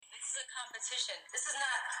a competition. This is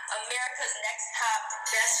not America's Next Top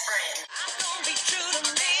Best Friend. I'm gonna be true to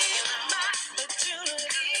me, my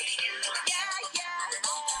opportunity. Yeah, yeah.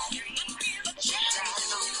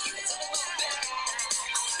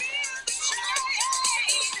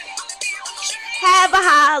 Have a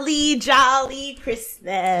holly jolly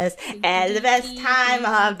Christmas and the best time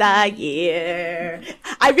of the year.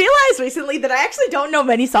 I realized recently that I actually don't know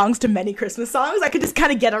many songs to many Christmas songs. I could just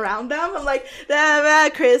kind of get around them. I'm like,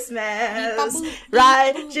 Christmas,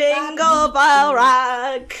 right? Jingle bell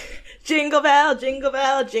rock. Jingle bell, jingle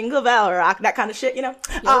bell, jingle bell rock. That kind of shit, you know?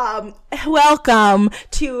 Yep. Welcome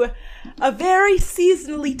to a very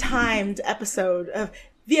seasonally timed episode of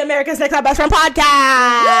the America's Next Top Best Friend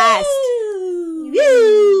podcast.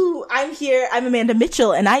 Woo! I'm here. I'm Amanda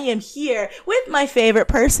Mitchell, and I am here with my favorite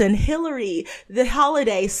person, Hillary, the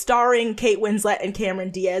holiday, starring Kate Winslet and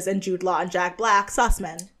Cameron Diaz and Jude Law and Jack Black,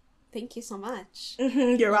 Sussman. Thank you so much.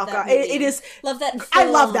 You're welcome. It is. Love that film. I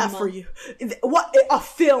love that for you. What a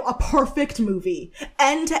film! A perfect movie,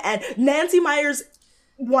 end to end. Nancy Meyers,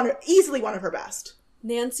 easily one of her best.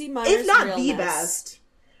 Nancy Meyers, if not realness. The best.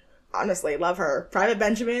 Honestly, love her. Private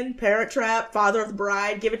Benjamin, Parent Trap, Father of the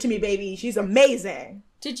Bride, Give It to Me, Baby. She's amazing.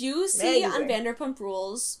 Did you see on Vanderpump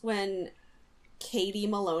Rules when Katie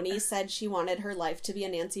Maloney said she wanted her life to be a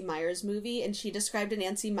Nancy Meyers movie, and she described a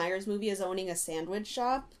Nancy Meyers movie as owning a sandwich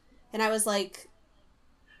shop? And I was like,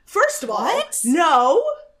 first of all, what? No.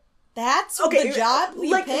 That's the job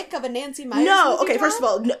you pick of a Nancy Meyers movie? No, okay, job? first of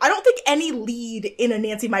all, I don't think any lead in a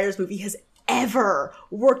Nancy Meyers movie has ever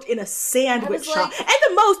worked in a sandwich shop. And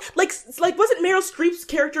the most, like wasn't Meryl Streep's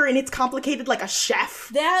character in It's Complicated like a chef?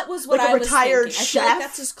 That was what I was thinking. I feel like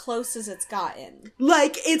that's as close as it's gotten.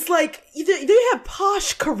 Like, it's like, they have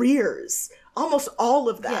posh careers. Almost all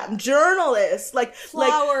of them. Yeah. Journalists,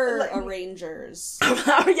 flower arrangers.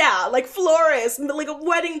 Yeah, like florists, like a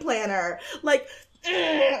wedding planner. Like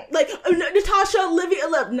Natasha,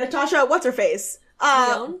 what's her face?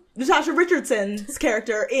 Natasha Richardson's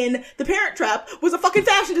character in The Parent Trap was a fucking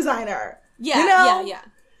fashion designer. Yeah, you know? yeah.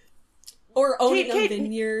 Or owning a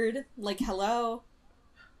vineyard. Like, hello.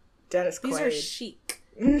 Dennis Quaid. These are chic.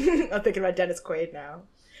 I'm thinking about Dennis Quaid now.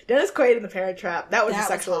 Dennis Quaid in The Parent Trap. That was a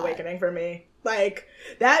sexual awakening for me. Like,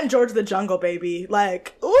 that and George of the Jungle, baby.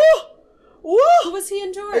 Like, ooh! Who was he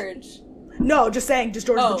in George? No, just saying, just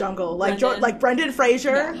George of the Jungle. Like, Brendan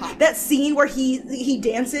Fraser. Yeah, that scene where he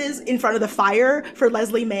dances in front of the fire for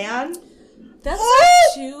Leslie Mann. That's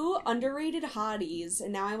like two underrated hotties,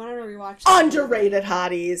 and now I want to rewatch that. Underrated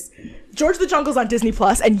hotties. George of the Jungle's on Disney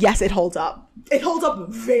Plus, and yes, it holds up. It holds up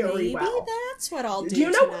very well. Maybe that's what I'll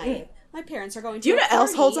do tonight. My parents are going to do you know what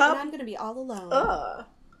else holds up? And I'm going to be all alone.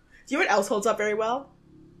 Do you know what else holds up very well?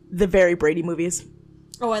 The Very Brady movies.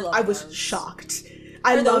 Oh, I love those. I was shocked.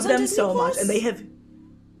 I love them so much, and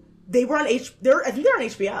they were on I think they're on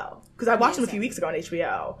HBO because I watched them a few weeks ago on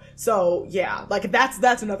HBO. So yeah, like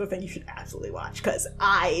that's another thing you should absolutely watch because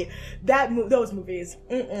those movies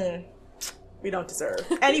we don't deserve.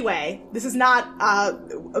 Anyway, this is not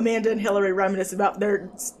Amanda and Hillary reminisce about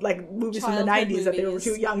their movies from the 90s that they were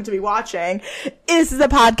too young to be watching. This is a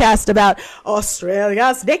podcast about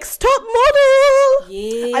Australia's Next Top Model.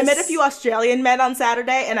 Yes. I met a few Australian men on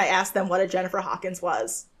Saturday and I asked them what a Jennifer Hawkins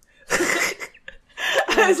was.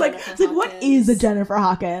 I was like, what is a Jennifer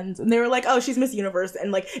Hawkins? And they were like, oh, she's Miss Universe.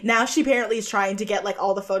 And now she apparently is trying to get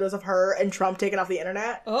all the photos of her and Trump taken off the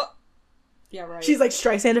internet. Oh. Yeah, right. She's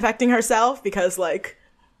Streisand affecting herself because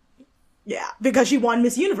because she won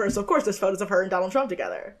Miss Universe. So of course there's photos of her and Donald Trump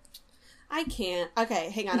together. I can't. Okay,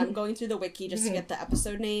 hang on. I'm going through the wiki just to get the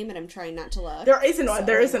episode name, and I'm trying not to look. There isn't one.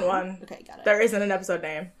 There isn't one. Okay, got it. There isn't an episode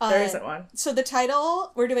name. There isn't one. So the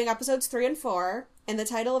title, we're doing episodes 3 and 4, and the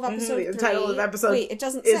title of episode 3... The title of episode... Wait, it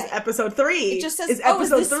doesn't is say. Episode 3. It just says, is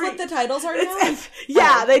episode is this 3. what the titles are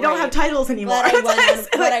now? They don't have titles anymore.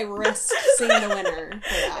 But I risked seeing the winner for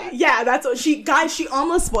that. Yeah, that's what she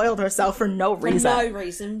almost spoiled herself for no reason. For no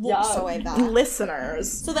reason whatsoever. Listeners.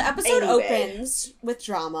 So the episode opens with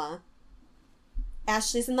drama.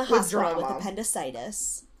 Ashley's in the hospital with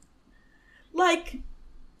appendicitis. Yikes.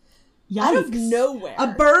 Out of nowhere. A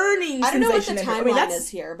burning sensation. I don't know what the timeline is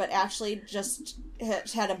here, but Ashley just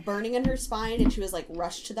had a burning in her spine and she was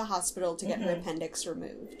rushed to the hospital to get her appendix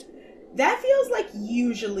removed. That feels like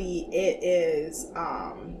usually it is,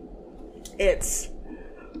 it's...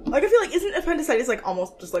 I feel like, isn't appendicitis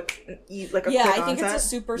almost just a quick I think it's a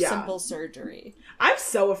super simple surgery. I'm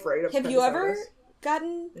so afraid of appendicitis. Have you ever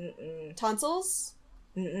gotten tonsils?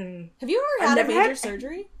 Have you ever had a major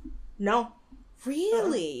surgery? No.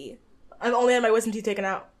 Really? I'm only had my wisdom teeth taken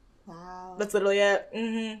out. Wow. That's literally it.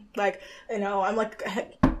 I'm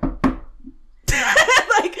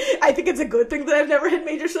I think it's a good thing that I've never had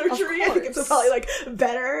major surgery. I think it's probably, like,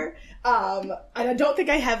 better. And I don't think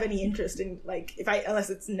I have any interest in, like, unless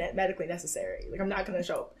it's medically necessary. Like, I'm not gonna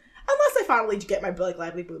show up. Unless I finally get my Blake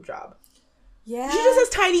Lively boob job. Yeah. She just has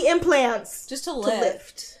tiny implants. Just to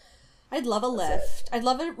lift. I'd love a lift. I'd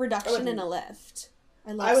love a reduction in a lift.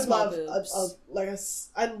 I love small boobs.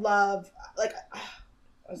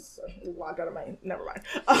 A lot out of my... Never mind.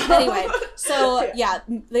 Anyway, so, yeah,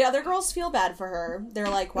 the other girls feel bad for her. They're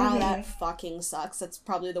like, wow, that fucking sucks. That's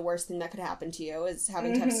probably the worst thing that could happen to you, is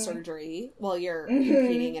having to have surgery while you're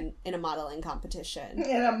competing in a modeling competition.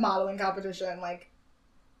 In a modeling competition, like,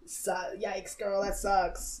 yikes, girl, that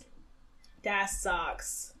sucks. That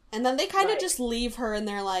sucks. And then they kind of just leave her, and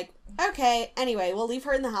they're like, okay, anyway, we'll leave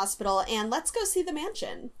her in the hospital, and let's go see the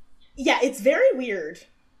mansion. Yeah, it's very weird.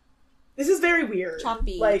 This is very weird.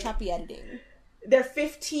 Choppy editing. Their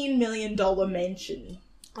 $15 million mansion.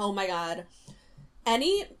 Oh my god.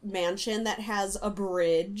 Any mansion that has a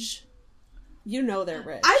bridge, you know they're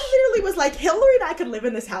rich. I literally was like, Hillary and I could live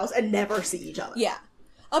in this house and never see each other. Yeah.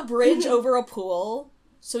 A bridge over a pool,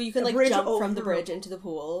 so you can, like, jump from the bridge into the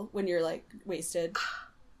pool when you're, like, wasted.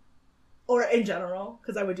 Or in general,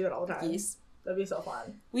 because I would do it all the time. Yes. That'd be so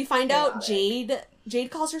fun. We find out Jade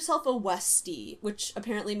calls herself a Westie, which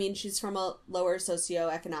apparently means she's from a lower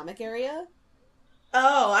socioeconomic area.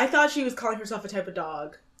 Oh, I thought she was calling herself a type of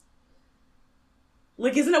dog.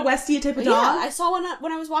 Like, isn't a Westie a type of dog? Yeah, I saw one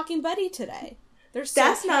when I was walking Betty today. They're so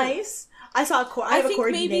That's cute. Nice. I saw I have a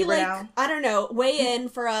corgi neighbor now. I don't know, weigh in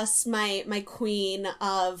for us, my queen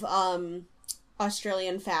of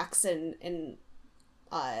Australian facts and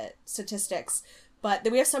statistics. But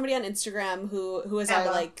then we have somebody on Instagram who is Emma.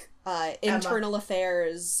 our, like, internal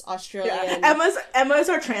affairs Australian. Yeah. Emma's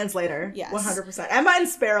our translator. Yes. 100%. Emma and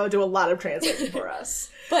Sparrow do a lot of translating for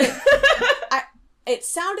us. But it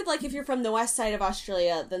sounded like if you're from the west side of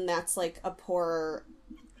Australia, then that's, like, a poorer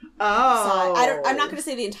side. I'm not going to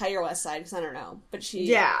say the entire west side, because I don't know. But she...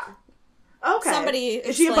 Yeah. Okay. Somebody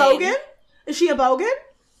Is she a bogan? Is she a bogan?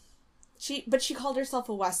 But she called herself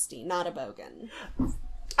a Westie, not a bogan.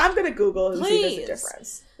 I'm gonna Google and see if there's a Please.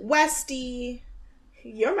 difference. Westie.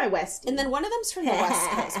 You're my Westie. And then one of them's from the West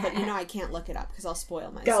Coast, but you know I can't look it up because I'll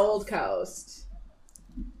spoil myself. Gold Coast.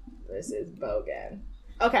 This is bogan.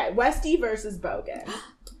 Okay, Westie versus bogan.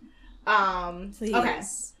 Please. Okay.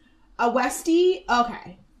 A Westie,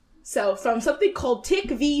 okay. So, from something called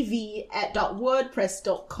tickvv at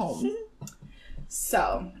 .wordpress.com.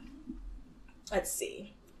 So, let's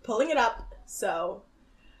see. Pulling it up. So,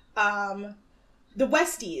 the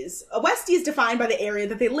Westies. A Westie is defined by the area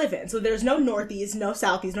that they live in. So there's no Northies, no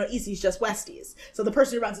Southies, no Easties, just Westies. So the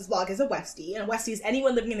person who runs this blog is a Westie, and a Westie is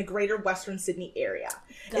anyone living in the greater Western Sydney area.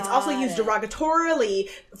 It's also used derogatorily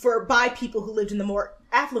by people who lived in the more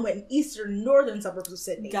affluent and eastern and northern suburbs of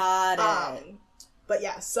Sydney. Got it. But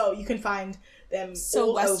yeah, so you can find them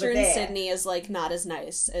So Western over there. Sydney is, like, not as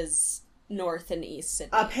nice as North and East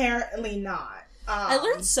Sydney. Apparently not. I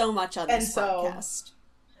learned so much on this podcast.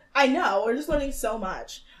 I know, we're just learning so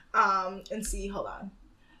much. And see, hold on.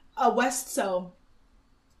 So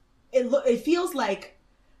it feels like,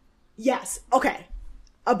 yes, okay.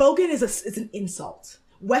 A bogan is an insult.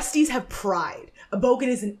 Westies have pride. A bogan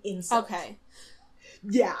is an insult. Okay.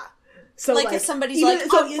 Yeah. So like if somebody's like,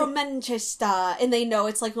 I'm from Manchester, and they know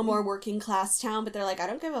it's, like, a more working class town, but they're like, I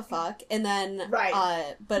don't give a fuck. And then,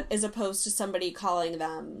 but as opposed to somebody calling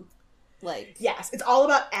them, like... Yes, it's all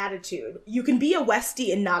about attitude. You can be a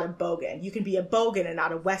Westie and not a bogan. You can be a bogan and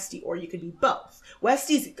not a Westie, or you can be both.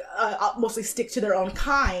 Westies mostly stick to their own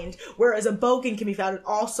kind, whereas a bogan can be found in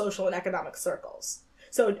all social and economic circles.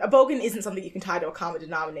 So a bogan isn't something you can tie to a common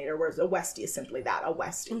denominator, whereas a Westie is simply that, a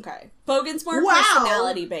Westie. Okay. Bogan's more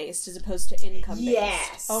personality-based as opposed to income-based.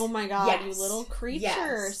 Yes. Oh my god, yes. you little creature.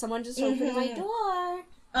 Yes. Someone just opened my door.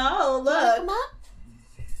 Oh, look. Can I come up?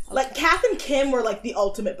 Like, Kath and Kim were, like, the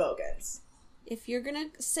ultimate bogans. If you're gonna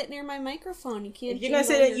sit near my microphone, you can't. If you're gonna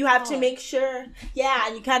sit there, you have to make sure. Yeah,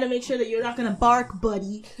 and you gotta make sure that you're not gonna bark,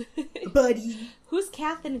 buddy. Buddy. Who's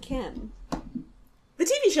Kath and Kim? The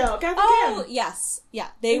TV show, Kath and Kim. Oh, yes. Yeah,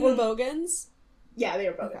 they were bogans. Yeah, they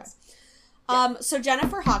were bogans. Okay. So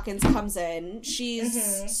Jennifer Hawkins comes in.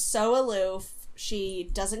 She's so aloof. She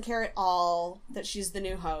doesn't care at all that she's the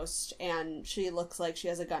new host, and she looks like she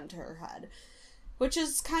has a gun to her head. Which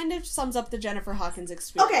is kind of sums up the Jennifer Hawkins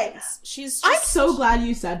experience. Okay. I'm so glad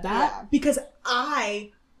you said that, because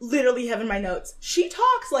I literally have in my notes, she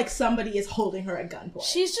talks like somebody is holding her at gunpoint.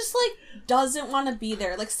 She's just, like, doesn't want to be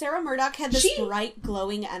there. Like, Sarah Murdoch had this bright,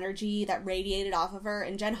 glowing energy that radiated off of her,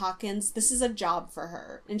 and Jen Hawkins, this is a job for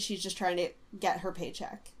her, and she's just trying to get her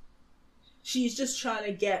paycheck. She's just trying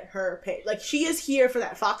to get her paid. Like, she is here for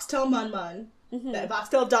that Foxtel mun, that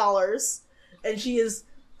Foxtel dollars, and she is,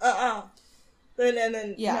 And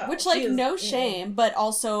then yeah, no, which, like, is, no shame, but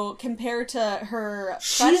also, compared to her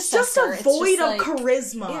she's just a void of like,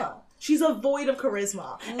 charisma. Yeah. She's a void of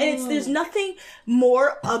charisma. And there's nothing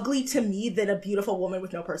more ugly to me than a beautiful woman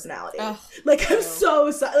with no personality. Ugh, like, I'm so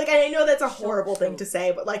sorry. Like, I know that's a horrible thing to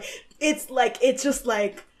say, but, like, it's just,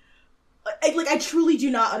 like, I truly do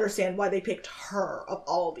not understand why they picked her of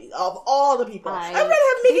all the people. I'd rather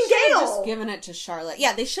have Megan Gale. Just given it to Charlotte.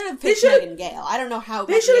 Yeah, they should have picked Megan Gale. I don't know how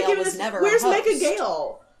Megan Gale was never Where's a host. Megan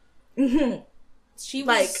Gale? Mm-hmm. She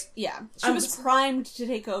was, she was primed to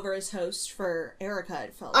take over as host for Erica,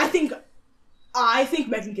 it felt like. I think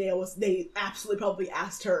Megan Gale they absolutely probably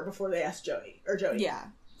asked her before they asked Jodie. Yeah.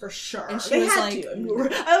 For sure. And she they was had like, to. I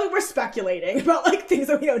mean, we're speculating about, like, things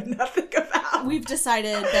that we know nothing about. We've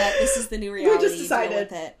decided that this is the new reality. We just decided.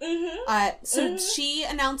 Deal with it. So she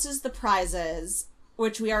announces the prizes,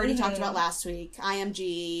 which we already talked about last week.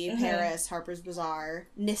 IMG, Paris, Harper's Bazaar,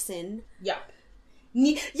 Nissan. Yeah.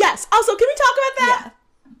 Yes. Also, can we talk about that?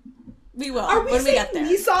 Yeah. We will. When we get there.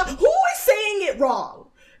 Nissan? Who is saying it wrong?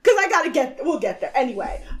 Because we'll get there.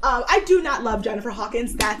 Anyway, I do not love Jennifer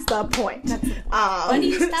Hawkins. That's the point. When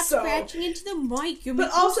you stop scratching into the mic, you're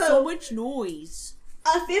making so much noise.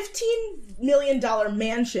 A $15 million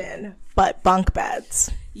mansion, but bunk beds.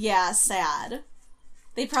 Yeah, sad.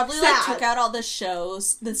 They probably, took out all the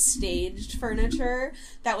staged furniture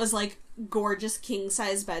that was, like, gorgeous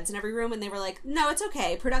king-size beds in every room, and they were like, no, it's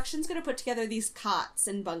okay. Production's gonna put together these cots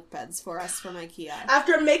and bunk beds for us from IKEA.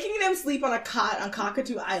 After making them sleep on a cot on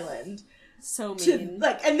Cockatoo Island. So mean.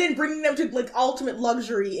 And then bringing them to, like, ultimate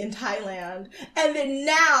luxury in Thailand. And then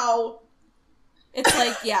now... It's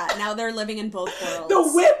like, now they're living in both worlds.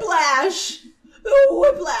 The whiplash! The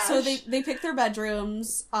whiplash! So they pick their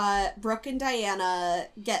bedrooms. Brooke and Diana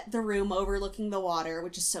get the room overlooking the water,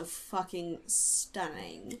 which is so fucking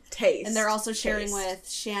stunning. Taste. And they're also sharing with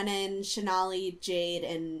Shannon, Shanali, Jade,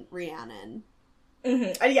 and Rhiannon.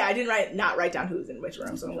 Mm-hmm. And I didn't not write down who's in which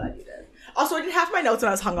room, so I'm glad you did. Also, I did half my notes when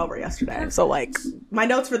I was hungover yesterday, so, like, my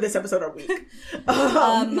notes for this episode are weak.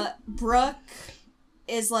 Brooke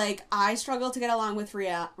is like, I struggle to get along with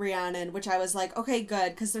Rhiannon, which I was like, okay,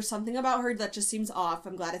 good, because there's something about her that just seems off.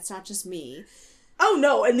 I'm glad it's not just me. Oh,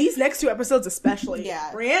 no, and these next two episodes especially.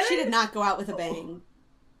 Yeah, Rhiannon? She did not go out with a bang.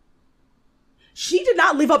 She did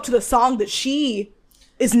not live up to the song that she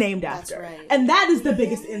is named after. That's right. And that is the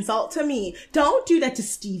biggest insult to me. Don't do that to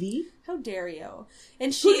Stevie. How dare you?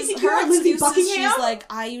 And Who do you think you are, Lindsay Buckingham? She's like,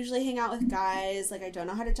 I usually hang out with guys. Like, I don't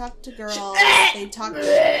know how to talk to girls.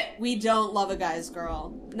 We don't love a guy's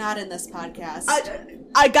girl. Not in this podcast.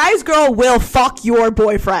 A guy's girl will fuck your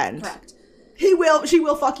boyfriend. Correct. She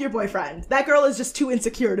will fuck your boyfriend. That girl is just too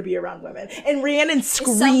insecure to be around women. And Rhiannon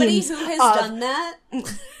screams. Is somebody who has done that?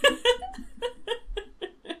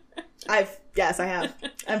 Yes, I have.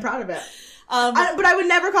 I'm proud of it. But I would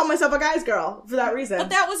never call myself a guy's girl for that reason. But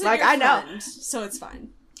that wasn't like, your I know. friend, so it's fine.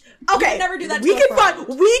 Okay, never do that.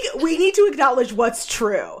 We need to acknowledge what's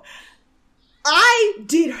true. I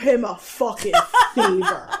did him a fucking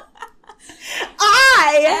favor.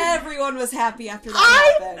 Everyone was happy after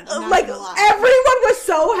that happened. Everyone was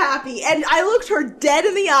so happy, and I looked her dead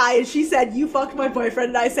in the eye, and she said, "You fucked my boyfriend,"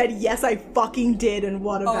 and I said, "Yes, I fucking did." And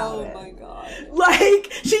what about it? Oh my god!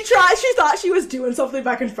 Like, she thought she was doing something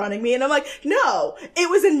by confronting me, and I'm like, no, it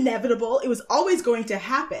was inevitable. It was always going to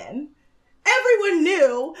happen. Everyone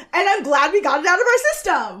knew, and I'm glad we got it out of our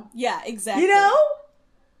system. Yeah, exactly. You know?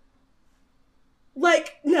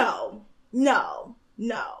 Like, no.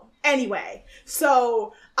 Anyway,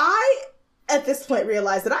 so I, at this point,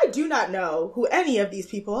 realized that I do not know who any of these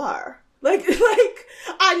people are. Like,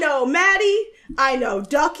 I know Maddie, I know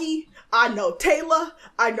Ducky, I know Taylor,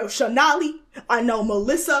 I know Shanali, I know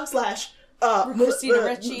Melissa /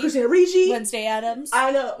 Christina Ricci, Wednesday Addams.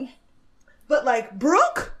 I know, but like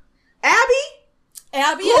Brooke,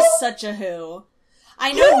 Abby is such a who.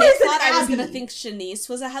 I know Nick thought I was going to think Shanice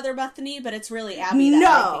was a Heather Bethany, but it's really Abby that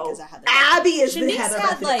I think is a Heather Bethany. Abby is Shanice the Heather had,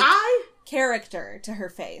 Bethany. Like, character to her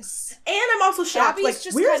face. And I'm also shocked, Abby's like,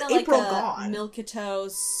 just where's kinda April like a gone?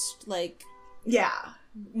 Milquetoast, like,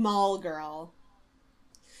 mall girl.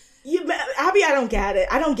 Abby, I don't get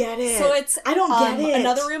it. So it's, I don't get it.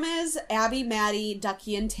 Another room is Abby, Maddie,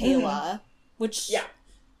 Ducky, and Taylor, which,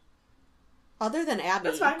 other than Abby,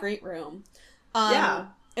 great room.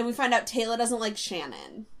 And we find out Taylor doesn't like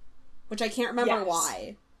Shannon, which I can't remember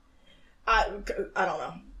why. I don't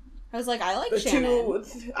know. I was like, I like The Shannon.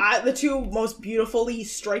 the two most beautifully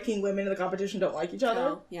striking women in the competition don't like each other.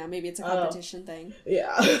 Oh, yeah, maybe it's a competition thing.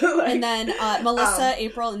 Yeah. And then Melissa,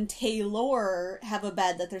 April, and Taylor have a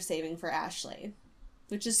bed that they're saving for Ashley,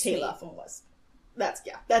 which is sweet. Taylor was. That's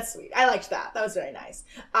sweet. I liked that. That was very nice.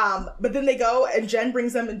 But then they go and Jen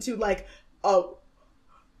brings them into like a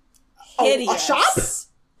shop?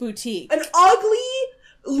 Boutique. An ugly,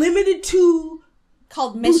 limited to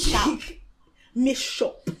called Miss Shop. Miss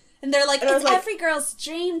Shop. And they're like, it's like, every girl's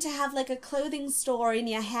dream to have like a clothing store in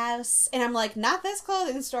your house. And I'm like, not this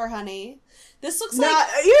clothing store, honey. This looks like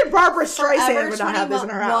even Barbara Streisand would not have this in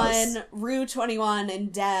her house. Rue 21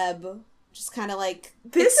 and Deb just kind of like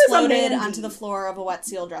this exploded is onto the floor of a Wet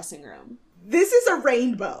Seal dressing room. This is a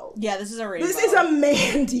rainbow. Yeah, this is a rainbow. This is a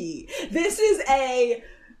Mandy. This is a...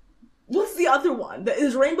 What's the other one?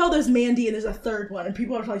 There's Rainbow, there's Mandy, and there's a third one, and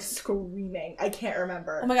people are probably screaming. I can't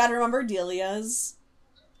remember. Oh my god, remember Delia's?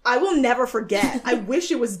 I will never forget. I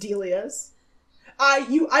wish it was Delia's.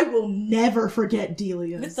 I will never forget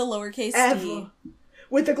Delia's. With the lowercase d.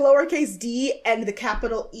 With the lowercase d and the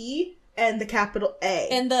capital E and the capital A.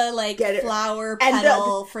 And the, like, flower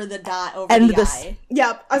petal for the dot over the I.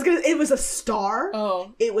 Yeah, it was a star.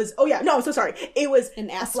 Oh. It was, I'm so sorry. It was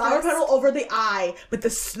a flower petal over the I, but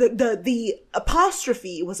the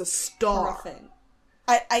apostrophe was a star. Horrific.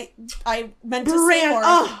 I meant to say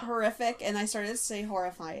horrific, and I started to say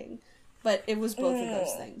horrifying. But it was both of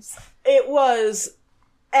those things. It was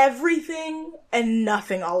everything and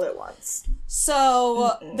nothing all at once.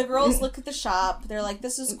 So the girls look at the shop. They're like,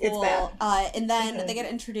 "This is cool." It's bad. And then they get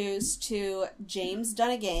introduced to James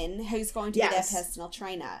Dunnigan, who's going to be their personal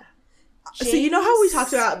trainer. So you know how we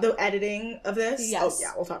talked about the editing of this? Yes. Oh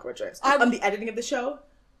yeah, we'll talk about James. The editing of the show.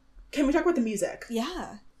 Can we talk about the music?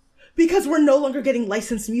 Yeah. Because we're no longer getting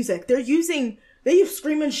licensed music. They use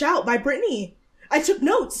Scream and Shout by Britney. I took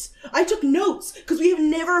notes because we have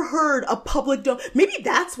never heard a public maybe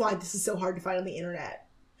that's why this is so hard to find on the internet.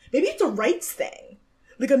 Maybe it's a rights thing.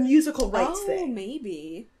 Like a musical rights thing. Oh,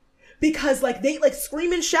 maybe. Because like they like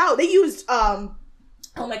Scream and Shout. They used oh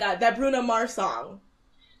my god, that Bruno Mars song.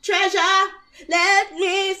 Treasure, let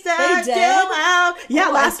me search you out. Yeah,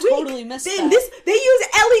 last week. I totally missed that. They use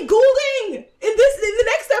Ellie Goulding in the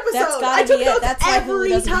next episode. That's gotta I took be notes it. That's every why Hulu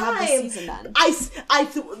doesn't time. have the season then.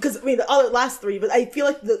 Because the other last three, but I feel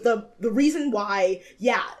like the reason why,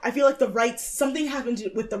 I feel like the rights, something happened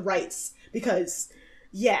with the rights because,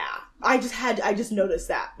 I just noticed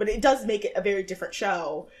that, but it does make it a very different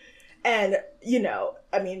show, and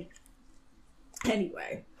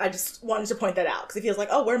anyway, I just wanted to point that out because it feels like,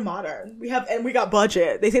 we're modern. We got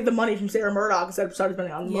budget. They saved the money from Sarah Murdoch instead of started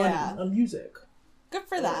spending on money on music. Good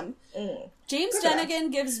for them. James Dunnigan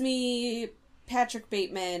gives me Patrick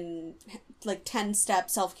Bateman, like 10-step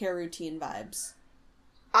self-care routine vibes.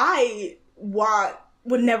 I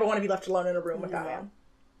would never want to be left alone in a room with that man.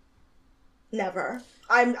 Never.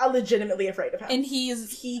 I'm legitimately afraid of him. And he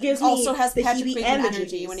also has Patrick Bateman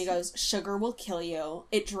energy when he goes, "Sugar will kill you.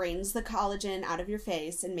 It drains the collagen out of your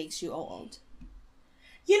face and makes you old."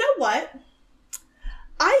 You know what?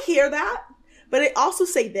 I hear that, but I also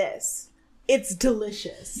say this. It's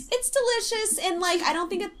delicious. It's delicious, and like I don't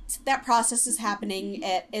think that process is happening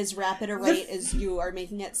at as rapid a rate as you are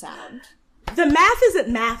making it sound. The math isn't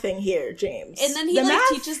mathing here, James. And then he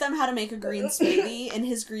teaches them how to make a green smoothie, and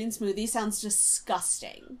his green smoothie sounds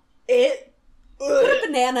disgusting. Put a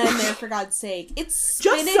banana in there, for God's sake. It's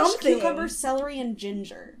spinach, cucumber, celery, and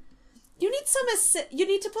ginger. You need you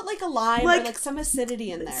need to put like a lime or like some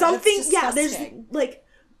acidity in there. Something, there's like,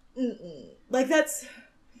 like that's,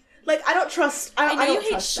 like I don't trust. I know you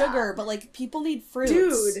hate sugar, but like people need fruits,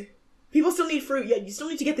 dude. People still need fruit. Yeah, you still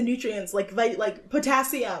need to get the nutrients, like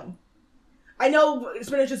potassium. I know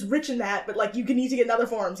spinach is rich in that, but like you need to get in other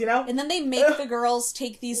forms, you know? And then they make the girls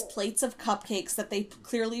take these plates of cupcakes that they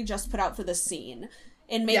clearly just put out for the scene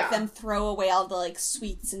and make them throw away all the like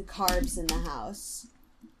sweets and carbs in the house.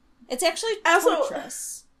 It's actually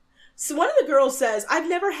torturous. So one of the girls says, "I've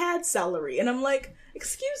never had celery," and I'm like,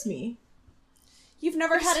 "Excuse me? You've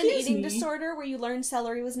never had an eating disorder where you learned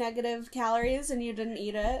celery was negative calories and you didn't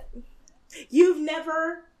eat it? You've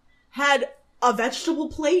never had a vegetable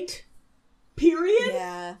plate? Period?"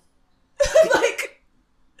 Yeah. like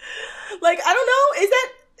I don't know.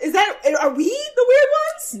 Is that are we the weird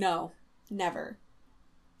ones? No, never.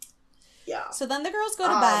 Yeah. So then the girls go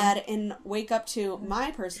to bed and wake up to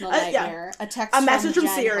my personal nightmare, a message from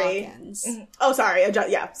Jen Siri. Hawkins. Oh, sorry.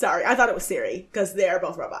 Sorry. I thought it was Siri because they are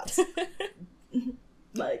both robots.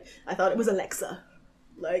 Like I thought it was Alexa.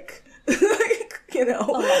 Like you know,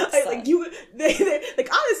 like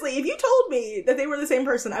honestly, if you told me that they were the same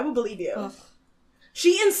person, I would believe you. Ugh.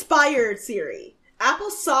 She inspired Siri.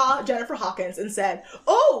 Apple saw Jennifer Hawkins and said,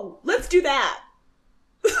 "Oh, let's do that."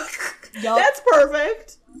 Yup. That's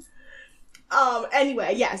perfect.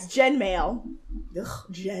 Anyway, yes, Jen Mail. Ugh,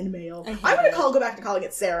 Jen Mail. I'm gonna go back to calling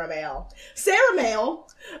it Sarah Mail. Sarah Mail.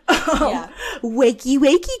 Wakey,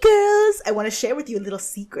 wakey, girls. I want to share with you a little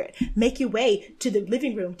secret. Make your way to the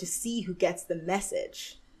living room to see who gets the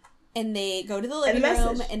message. And they go to the living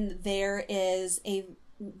room, and there is a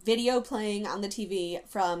video playing on the TV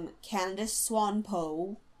from Candace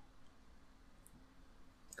Swan-Poe.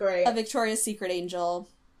 Great. A Victoria's Secret angel.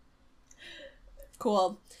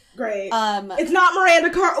 Cool. Great. It's not Miranda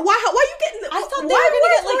Kerr. Why are you getting? I thought they were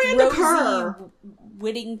gonna get like Rosie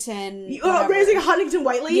Whittington. Raising Huntington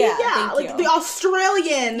Whiteley. Yeah, like you. the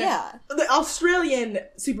Australian. Yeah. The Australian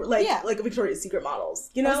super like Victoria's Secret models.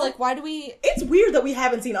 You know, I was like, why do we? It's weird that we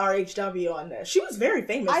haven't seen RHW on this. She was very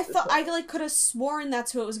famous. I thought I like could have sworn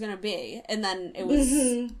that's who it was gonna be, and then it was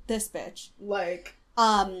this bitch. Like.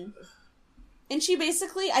 And she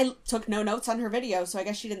basically, I took no notes on her video, so I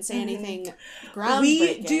guess she didn't say anything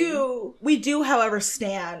groundbreaking. We do, however,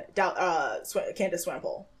 stan Candace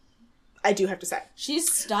Swampole. I do have to say. She's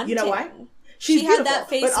stunning. You know why? She had that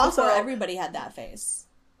face before everybody had that face.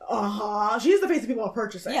 She has the face that people are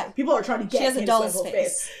purchasing. Yeah. People are trying to get She has a doll's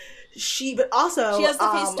face. She has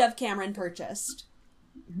the face Dove Cameron purchased.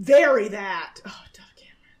 Very that. Oh, Dove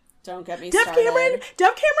Cameron. Don't get me started.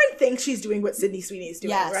 Dove Cameron thinks she's doing what Sydney Sweeney's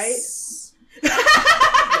doing, right? Because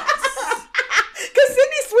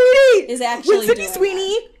Sydney Sweeney is actually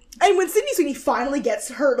when Sydney Sweeney finally gets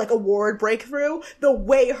her like award breakthrough, the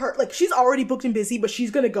way her like she's already booked and busy, but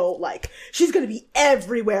she's gonna be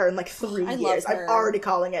everywhere in like 3 years. I'm already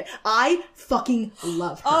calling it. I fucking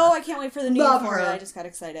love her. Oh, I can't wait for the new Euphoria. I just got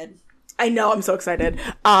excited. I know, I'm so excited.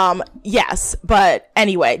 Yes, but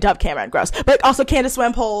anyway, Dove Cameron, gross. But also Candace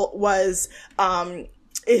Swampole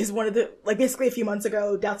is one of the, like, basically a few months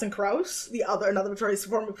ago, Dalton Krause, another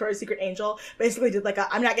former Victoria's Secret angel, basically did, like, a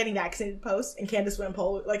I'm not getting vaccinated post, and Candace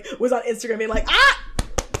Swampole, like, was on Instagram being like,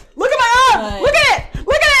 look at my arm! Look at it!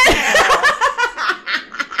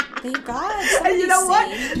 Thank God. And you know what?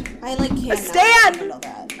 I, like, can't handle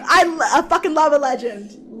that. I fucking love a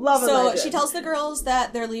legend. So she tells the girls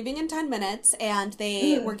that they're leaving in 10 minutes, and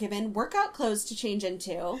they were given workout clothes to change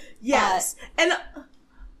into. Yes. And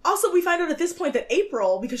also, we find out at this point that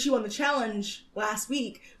April, because she won the challenge last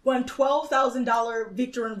week, won $12,000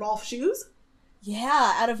 Victor and Rolf shoes.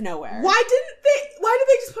 Yeah, out of nowhere. Why did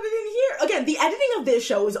they just put it in here? Again, the editing of this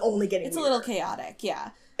show is only getting It's weird. a little chaotic, yeah.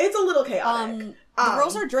 It's a little chaotic. The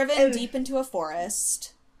girls are driven deep into a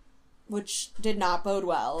forest, which did not bode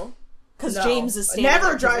well. Because James is standing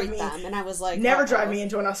there to greet them, and I was like, never drive me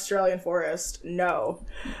into an Australian forest. No.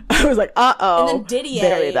 I was like, uh-oh. And then Didier,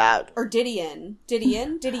 bury that. or Didier.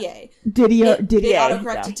 Didier. They Yeah.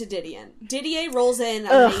 autocorrected to Didier. Didier rolls in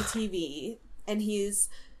on an ATV, and he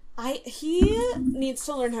needs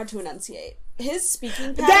to learn how to enunciate. His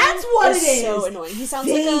speaking pattern is so annoying. He sounds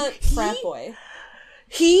like a frat boy.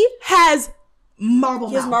 He has marble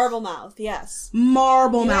mouth. He has marble mouth, yes.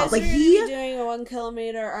 Marble mouth. Like doing a 1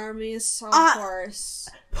 kilometer army assault course.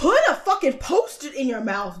 Put a fucking Post-it in your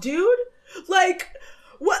mouth, dude. Like,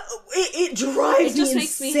 what? It drives me insane. It just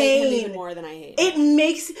makes me hate him even more than I hate him. It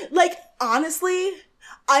makes, like, honestly,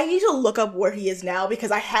 I need to look up where he is now because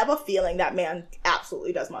I have a feeling that man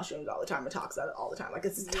absolutely does mushrooms all the time and talks about it all the time. Like,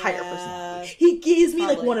 it's his entire personality. He gives me,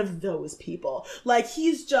 like, one of those people. Like,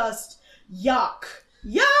 he's just, yuck.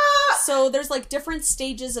 Yeah. So there's like different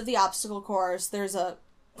stages of the obstacle course. There's a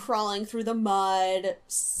crawling through the mud,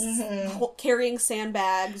 carrying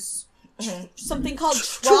sandbags, something called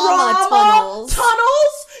trauma tunnels.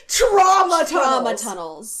 Trauma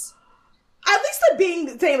tunnels. At least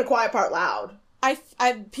they're saying the quiet part loud.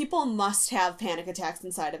 People must have panic attacks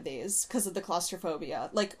inside of these because of the claustrophobia.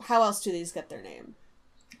 Like, how else do these get their name?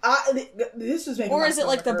 This was or is it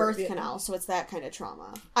like the birth canal? So it's that kind of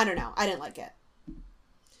trauma. I don't know. I didn't like it.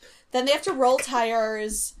 Then they have to roll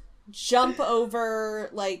tires, jump over,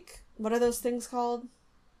 like, what are those things called?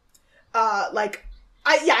 I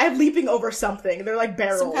have leaping over something. They're like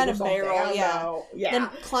barrels. Some kind of barrel, yeah. Then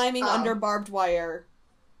climbing under barbed wire.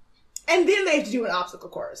 And then they have to do an obstacle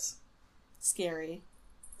course. Scary.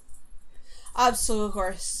 Obstacle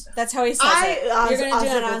course. That's how he says it. You're gonna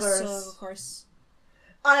do an obstacle course.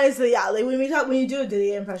 Honestly, yeah. Like when you do a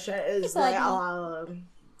Diddy impression, it's like,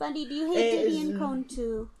 Bundy, do you hate Diddy and Cone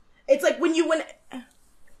too? It's like when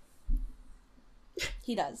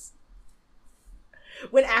he does.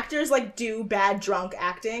 When actors like do bad drunk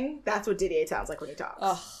acting, that's what Didier sounds like when he talks.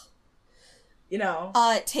 Ugh. You know.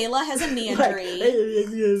 Taylor has a knee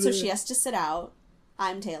injury, so she has to sit out.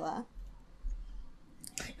 I'm Taylor.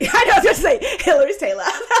 I know, I was going to say, Hillary's Taylor.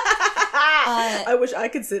 I wish I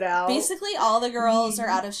could sit out. Basically, all the girls are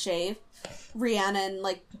out of shape. Rhiannon,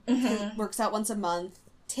 like, works out once a month.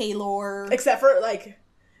 Taylor. Except for, like,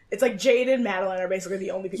 it's like Jade and Madeline are basically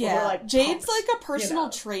the only people who are, like, Jade's, punks, like, a personal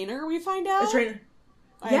trainer, we find out. A trainer.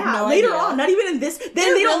 No later idea. on, not even in this. Then they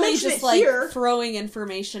don't really mention just, it like, here. throwing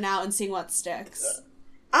information out and seeing what sticks.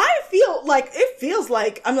 I feel like, it feels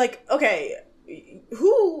like, I'm like, okay,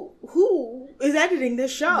 who is editing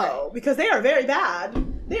this show? Right. Because they are very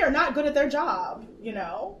bad. They are not good at their job, you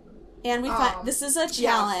know? And we find this is a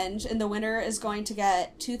challenge, and the winner is going to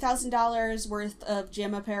get $2,000 worth of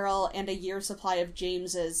gym apparel and a year's supply of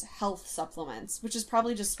James's health supplements, which is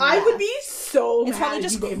probably just I math. would be so It's mad probably if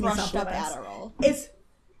just you gave me crushed up supplements. Adderall.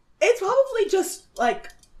 It's probably just like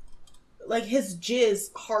his jizz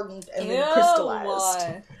hardened and then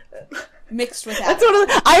crystallized. Mixed with That's one of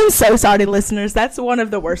the, I am so sorry, listeners. That's one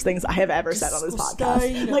of the worst things I have ever said on this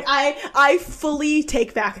podcast. Like I fully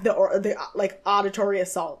take back the like auditory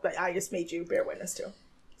assault that I just made you bear witness to.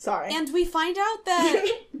 Sorry. And we find out that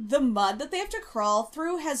the mud that they have to crawl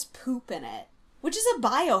through has poop in it, which is a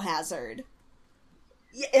biohazard.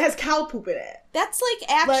 Yeah, it has cow poop in it. That's like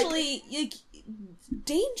actually like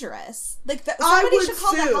dangerous. Like somebody should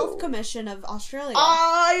call the Health Commission of Australia.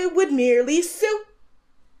 I would merely sue.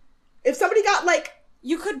 If somebody got like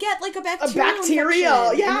you could get like a bacterial bacterial,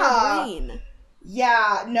 in your brain.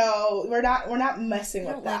 Yeah, no, we're not messing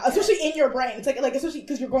with that. Especially in your brain. It's like especially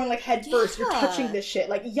because you're going like head first. You're touching this shit.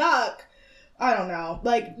 Like yuck. I don't know.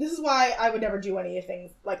 Like this is why I would never do anything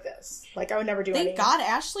like this. Like I would never do anything. Thank God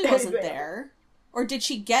Ashley wasn't there. Or did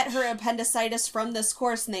she get her appendicitis from this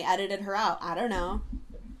course and they edited her out? I don't know.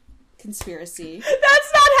 Conspiracy.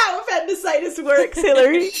 That's not how appendicitis works,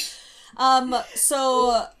 Hillary.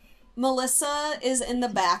 So Melissa is in the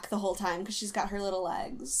back the whole time because she's got her little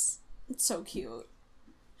legs. It's so cute.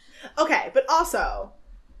 Okay, but also,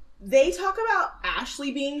 they talk about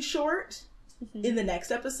Ashley being short in the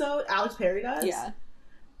next episode. Alex Perry does. Yeah.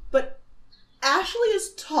 But Ashley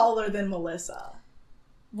is taller than Melissa.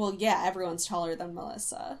 Well, yeah, everyone's taller than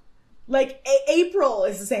Melissa. Like, April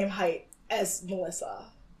is the same height as Melissa.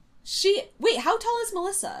 Wait, how tall is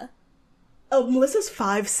Melissa? Oh, Melissa's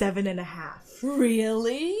 5'7.5".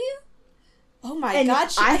 Really? Oh my and God!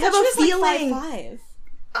 I have a feeling. Like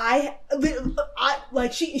 5'5". I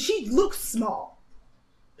like she looks small.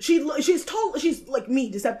 She's tall. She's like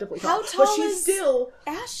me, deceptively tall. How tall but she's is still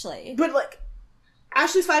Ashley? But like,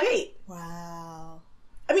 Ashley's 5'8". Wow.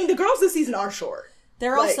 I mean, the girls this season are short.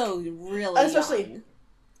 They're like, also really especially young.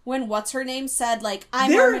 When what's her name said like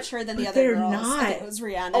I'm more mature than the other girls. Not. And it was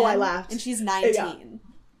Rhiannon. Oh, I laughed. And she's 19. Yeah.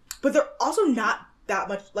 But they're also not that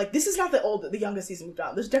much. Like this is not the youngest season we've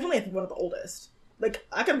done. There's definitely I think one of the oldest. Like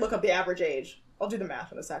I can look up the average age. I'll do the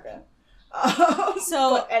math in a second.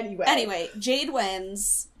 So anyway, Jade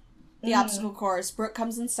wins the obstacle course. Brooke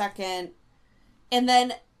comes in second, and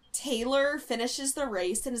then Taylor finishes the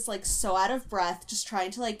race and is like so out of breath, just trying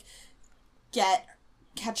to like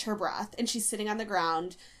catch her breath, and she's sitting on the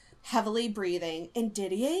ground, heavily breathing, and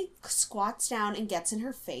Didier squats down and gets in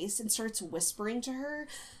her face and starts whispering to her,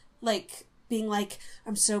 like being like,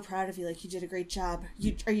 I'm so proud of you, like you did a great job.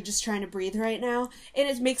 Are you just trying to breathe right now? And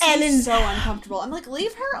it makes me so uncomfortable. I'm like,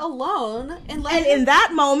 leave her alone and let her... in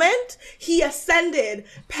that moment, he ascended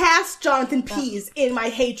past Jonathan Pease in my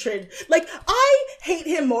hatred. Like, I hate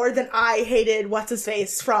him more than I hated what's his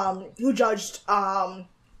face from who judged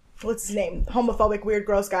what's his name? Homophobic, weird,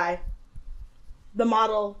 gross guy. The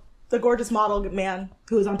model, the gorgeous model man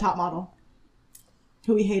who was on Top Model.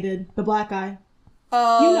 Who he hated. The black guy.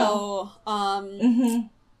 Oh, you know.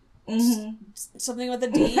 Something with a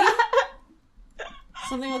D?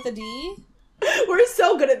 Something with a D? We're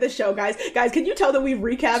so good at this show, guys. Guys, can you tell that we've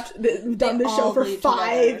we've done this show for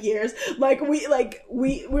 5 years? Like,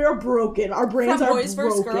 we're broken. Our brains From are Boys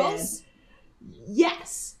vs. broken. Girls?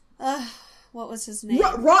 Yes. What was his name?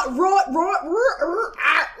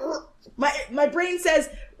 My brain says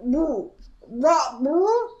Rob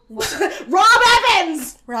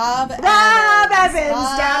Evans. Rob Evans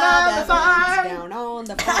down on the farm. Down on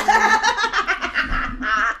the farm.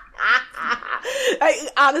 I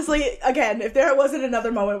honestly, again, if there wasn't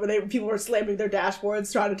another moment where people were slamming their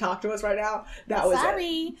dashboards trying to talk to us right now, that was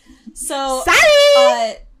Sorry. So,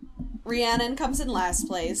 Rhiannon comes in last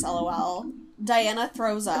place, lol. Diana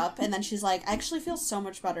throws up, and then she's like, I actually feel so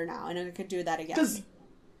much better now. I know I could do that again. Good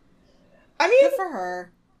for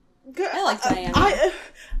her. I like Diana.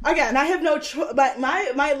 I have no choice.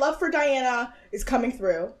 My love for Diana is coming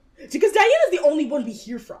through. Because Diana's the only one we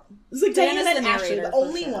hear from. It's like Diana and Ashley are the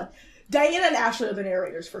only one. Diana and Ashley are the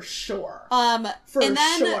narrators for sure.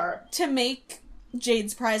 To make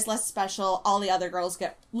Jade's prize less special. All the other girls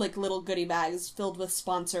get, like, little goodie bags filled with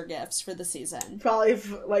sponsor gifts for the season. Probably,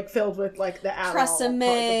 like, filled with, like, the Adderall.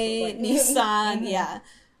 Tresemme, like, Nissan, yeah.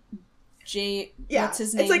 Jade, yeah. what's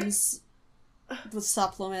his name's the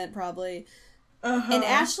supplement, probably. Uh-huh. And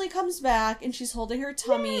Ashley comes back, and she's holding her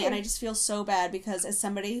tummy, and I just feel so bad, because as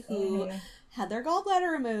somebody who had their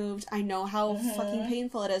gallbladder removed, I know how fucking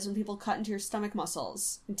painful it is when people cut into your stomach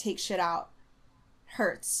muscles and take shit out.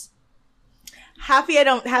 Hurts. Happy I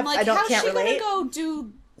don't have, I'm like, I don't how's can't she relate. gonna go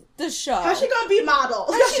do the show? How's she gonna be a model?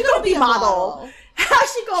 How's she gonna be a model?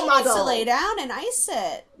 How's she gonna model? Needs to lay down and ice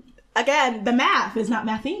it. Again, the math is not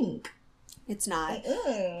mathing. It's not.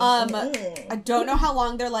 I don't know how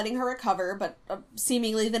long they're letting her recover, but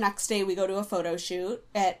seemingly the next day we go to a photo shoot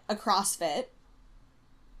at a CrossFit.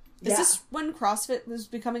 Is this when CrossFit was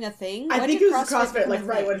becoming a thing? I think it was CrossFit, like,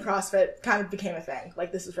 right thing? when CrossFit kind of became a thing.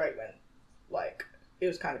 Like, this is right when, like, it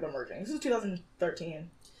was kind of emerging. This is 2013,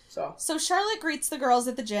 so. So Charlotte greets the girls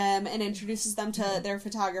at the gym and introduces them to their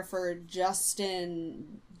photographer,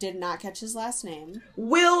 Justin... Did not catch his last name.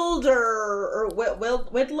 Whittler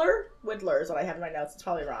is what I have in my notes. It's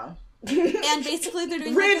probably wrong. And basically they're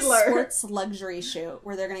doing like a sports luxury shoot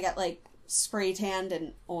where they're gonna get like spray tanned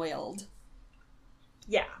and oiled.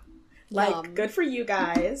 Yeah. Like, Yum. good for you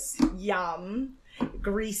guys. Yum.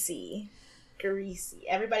 Greasy.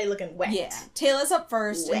 Everybody looking wet. Yeah. Taylor's up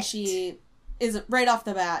first Wet. and she is right off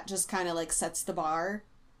the bat just kind of like sets the bar.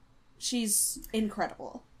 She's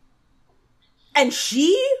incredible. And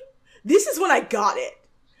this is when I got it.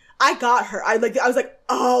 I got her. I was like,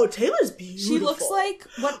 oh, Taylor's beautiful. She looks like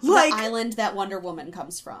the island that Wonder Woman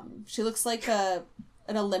comes from. She looks like an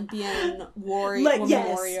Olympian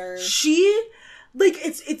warrior. She, like,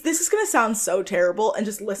 it's this is gonna sound so terrible, and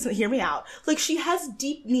just hear me out. Like, she has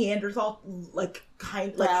deep Neanderthal, like,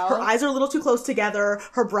 brow. her eyes are a little too close together,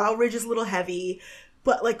 her brow ridge is a little heavy,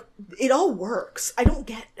 but, like, it all works. I don't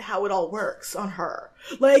get how it all works on her.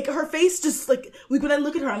 Like, her face just, like, when I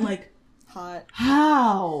look at her, I'm like, hot.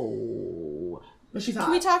 how? But she's hot.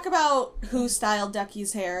 Can we talk about who styled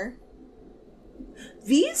Ducky's hair?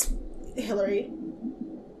 Hillary,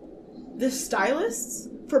 the stylists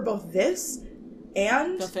for both this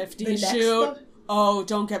and The 50 next shoot. stuff, Oh,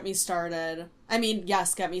 don't get me started. I mean,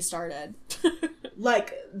 yes, get me started.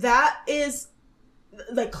 like, that is,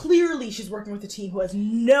 like, clearly she's working with a team who has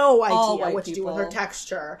no idea what to do with her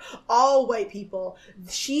texture. All white people.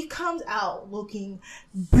 She comes out looking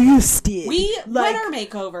boosted. When are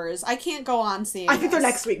makeovers? I can't go on seeing I think this. they're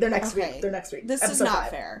next week. They're next Okay. week. They're next week. This Episode is not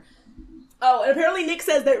 5. fair. Oh, and apparently Nick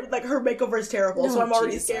says that, like, her makeover is terrible, so Oh, I'm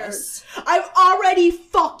already Jesus. scared. I'm already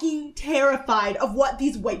fucking terrified of what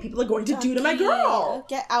these white people are going to do to my girl.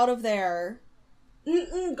 Get out of there.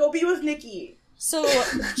 Go be with Nikki. So,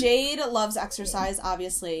 Jade loves exercise,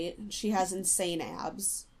 obviously. She has insane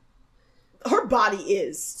abs. Her body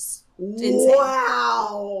is insane.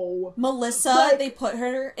 wow. Melissa, Like- they put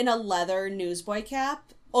her in a leather newsboy cap.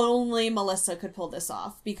 Only Melissa could pull this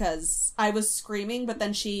off because I was screaming, but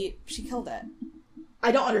then she killed it.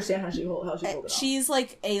 I don't understand how she pulled it off. She's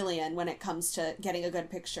like alien when it comes to getting a good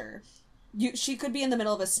picture. She could be in the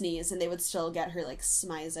middle of a sneeze and they would still get her like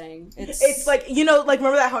smizing. It's like, you know, like,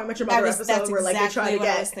 remember that How I Met Your Mother episode that's where, like, they exactly try to what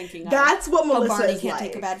I get... was thinking of. That's what How Melissa Barney is can't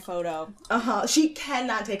like. take a bad photo. She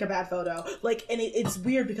cannot take a bad photo. Like, and it's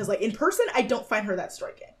weird because, like, in person, I don't find her that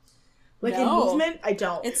striking. Like, in No. movement, I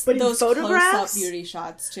don't. It's but those in photographs... close-up beauty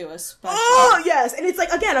shots too, especially. Oh, yes! And it's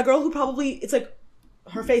like, again, a girl who probably... It's like,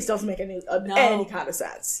 her face doesn't make any kind of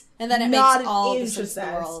sense. And then it Not makes all an the inch sense of in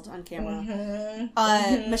the sense. world on camera.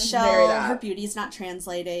 Marry Michelle, that. her beauty's not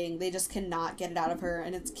translating. They just cannot get it out of her,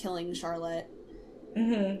 and it's killing Charlotte.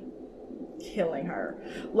 Killing her.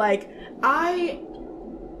 Like,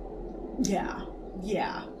 Yeah.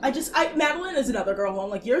 Madeline is another girl who I'm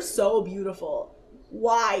like, you're so beautiful.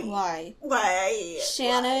 Why?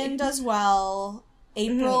 Shannon does well.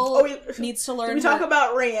 April Oh, needs to learn. Did we talk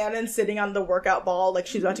about Rhiannon sitting on the workout ball like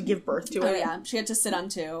she's about to give birth to it? Oh yeah, she had to sit on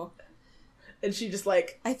 2. And she just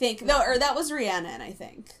like... I think or that was Rhiannon. I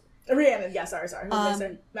think Rhiannon, yeah, sorry. Who did I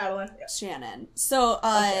say? Madeline? Yeah. Shannon. So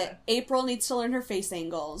Okay. April needs to learn her face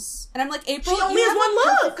angles, and I'm like, April, She only you has have one a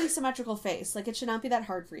look. perfectly symmetrical face. Like, it should not be that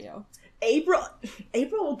hard for you.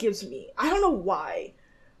 April gives me... I don't know why.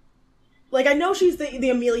 Like, I know she's the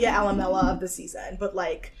Amelia Alamella of the season, but,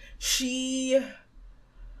 like, she...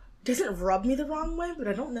 doesn't rub me the wrong way, but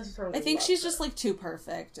I don't necessarily I think love she's her. just like too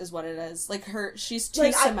perfect is what it is. Like she's too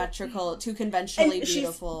Like, symmetrical, too conventionally and she's-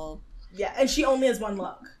 beautiful. Yeah, and she only has one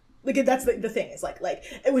look. Like, that's the thing, is like,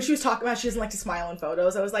 and when she was talking about she doesn't like to smile in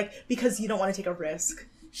photos, I was like, because you don't want to take a risk.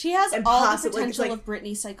 She has And all the possibly, potential like- of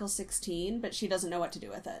Britney Cycle 16, but she doesn't know what to do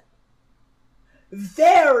with it.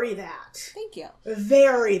 Very that. Thank you.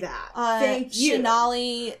 Very that. Thank you.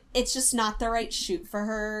 Shonali, it's just not the right shoot for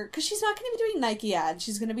her, because she's not going to be doing Nike ads.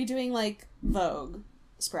 She's going to be doing, like, Vogue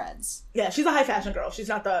spreads. Yeah, she's a high fashion girl. She's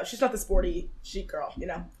not the sporty chic girl, you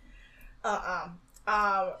know?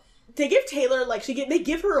 They give Taylor, like, they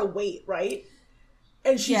give her a weight, right?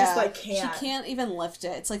 And she just, like, can't. She can't even lift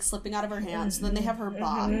it. It's, like, slipping out of her hands. And then they have her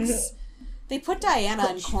box. They put Diana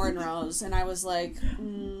in cornrows, and I was like,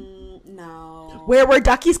 no. Where were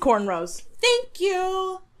Ducky's cornrows? Thank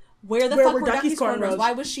you! Where the fuck were Ducky's cornrows?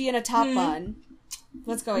 Why was she in a top bun?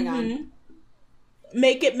 What's going on?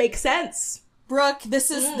 Make it make sense. Brooke,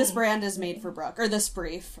 this brand is made for Brooke. Or this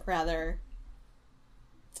brief, rather.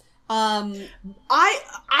 I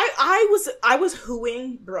was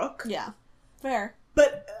hooing Brooke. Yeah. Fair.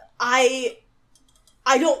 But I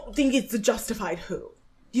don't think it's a justified who.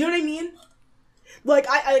 You know what I mean? Like,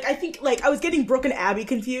 I think, like, I was getting Brooke and Abby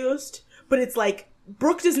confused, but it's like,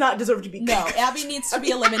 Brooke does not deserve to be... No, Abby needs to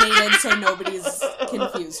be eliminated so nobody's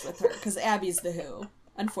confused with her, because Abby's the who,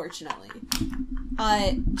 unfortunately.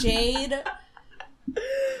 Jade...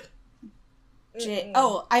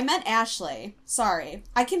 Oh, I meant Ashley. Sorry.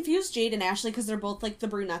 I confused Jade and Ashley because they're both, like, the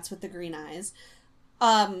brunettes with the green eyes.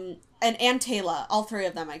 And Taylor. All three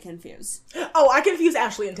of them I confuse. Oh, I confuse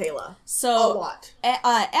Ashley and Taylor. So, a lot.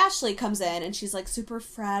 Ashley comes in and she's, like, super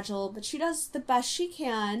fragile, but she does the best she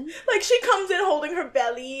can. Like, she comes in holding her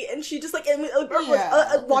belly, and she just, like,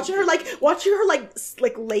 watching her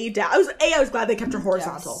lay down. I was glad they kept her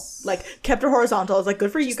horizontal. Yes. Like, kept her horizontal. I was like,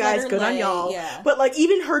 good for you guys, good on y'all. Yeah. But, like,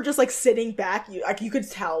 even her just, like, sitting back, you could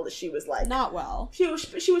tell that she was, like... Not well. She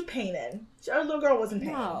was paining. Our little girl wasn't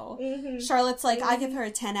paining. No. Mm-hmm. Charlotte's like, I give her a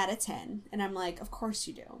 10 out of 10. And I'm like, of course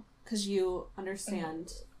you do. Because you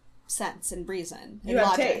understand sense and reason. You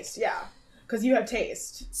have taste, yeah. Because you have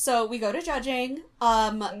taste. So we go to judging.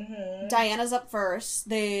 Diana's up first.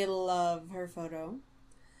 They love her photo.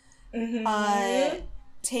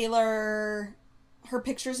 Taylor, her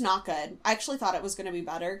picture's not good. I actually thought it was going to be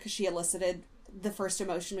better because she elicited the first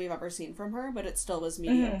emotion we've ever seen from her, but it still was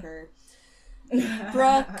mediocre.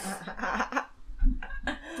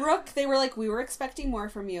 Brooke, they were like, we were expecting more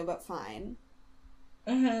from you, but fine.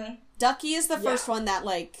 Ducky is the first one that,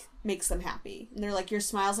 like, makes them happy. And they're like, your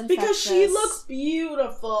smile's infectious. Because she looks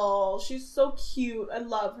beautiful. She's so cute. I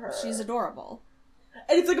love her. She's adorable.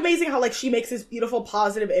 And it's, like, amazing how, like, she makes this beautiful,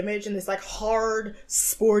 positive image in this, like, hard,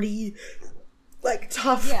 sporty, like,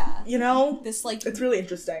 tough, you know? This, like... It's really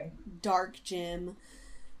interesting. Dark gym.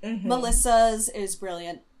 Melissa's is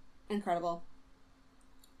brilliant. Incredible.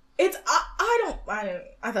 It's I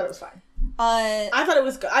thought it was fine. I thought it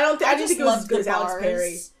was good. I didn't think it was as good as Alex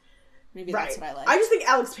Perry. Maybe that's what I like. I just think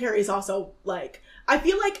Alex Perry is also, like, I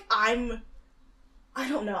feel like I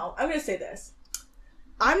don't know. I'm gonna say this.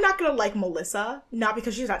 I'm not gonna like Melissa, not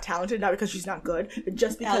because she's not talented, not because she's not good, but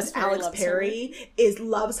just because Alex Perry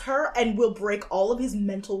loves her and will break all of his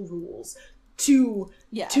mental rules to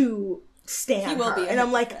stand her. And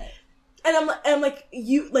I'm like. And I'm like,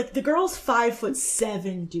 you, like, the girl's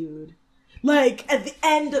 5'7", dude. Like, at the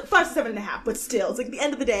end, 5'7.5", but still, it's like, at the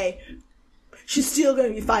end of the day, she's still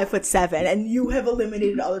gonna be 5'7", and you have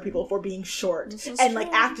eliminated other people for being short. And,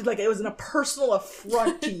 like, acted like it was a personal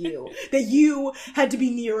affront to you, that you had to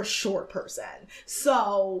be near a short person.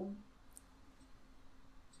 So,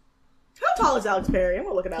 how tall is Alex Perry? I'm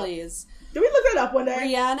gonna look it up. Please. Did we look that up one day?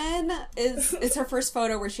 Rhiannon is her first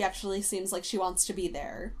photo where she actually seems like she wants to be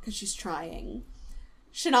there, because she's trying.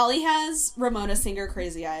 Shonali has Ramona Singer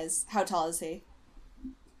crazy eyes. How tall is he?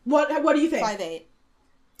 What do you think? 5'8".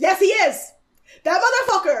 Yes, he is! That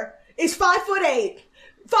motherfucker is 5'8".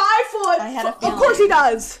 5 foot! I had a feeling. Of course he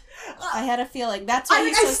does! I had a feeling. That's why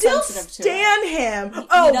he's so still sensitive to stand it.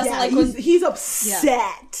 him. He's upset.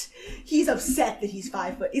 Yeah. He's upset that he's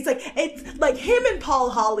 5 foot. It's like him and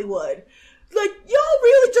Paul Hollywood. Like, y'all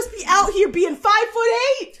really just be out here being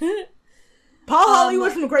 5'8"? Paul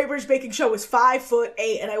Hollywood from the Great British Baking Show was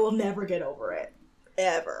 5'8", and I will never get over it.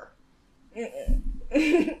 Ever.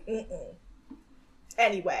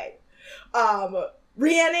 Anyway.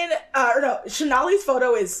 Shonali's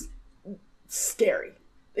photo is scary.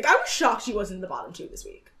 Like, I was shocked she wasn't in the bottom 2 this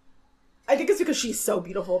week. I think it's because she's so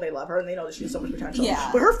beautiful and they love her and they know that she has so much potential. Yeah.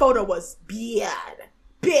 But her photo was bad.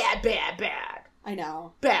 Bad. I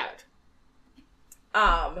know. Bad.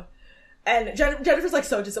 And Jennifer's, like,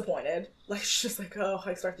 so disappointed. Like, she's just like, oh,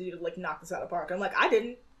 I expected you to, like, knock this out of the park. I'm like, I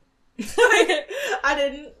didn't. I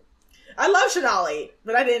didn't. I love Shonali,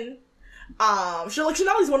 but I didn't.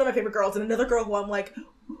 Shonali's one of my favorite girls, and another girl who I'm like,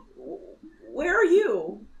 where are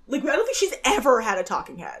you? Like, I don't think she's ever had a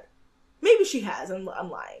talking head. Maybe she has, and I'm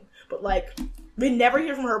lying. But, like, We never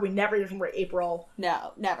hear from her. We never hear from April.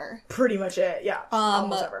 No, never. Pretty much it. Yeah.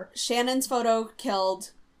 Almost ever. Shannon's photo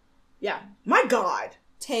killed. Yeah. My God.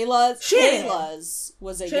 Taylor's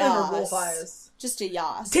was a Shannon, her yas. wolf eyes. Just a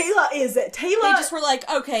yas. Taylor is it. Taylor. They just were like,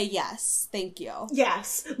 okay, yes, thank you.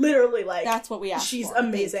 Yes. Literally, like. That's what we asked She's for.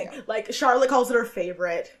 amazing. Like, Charlotte calls it her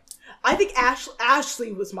favorite. I think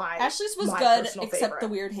Ashley was Ashley's was my good, personal except favorite. the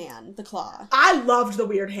weird hand, the claw. I loved the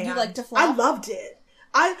weird hand. You like to flop? I loved it.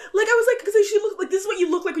 I was like, because she looked like, this is what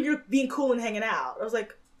you look like when you're being cool and hanging out. I was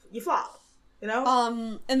like, you flop, you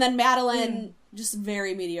know? And then Madeline, just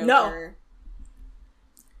very mediocre. No.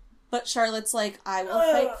 But Charlotte's like, I will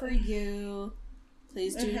fight for you.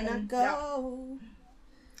 Please do not go. Yeah.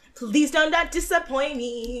 Please don't not disappoint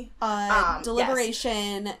me.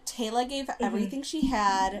 Deliberation. Yes. Taylor gave everything she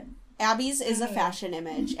had. Abby's is a fashion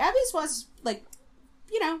image. Abby's was, like,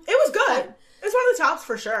 you know. It was good. Fun. It was one of the tops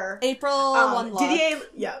for sure. April won look. Didier,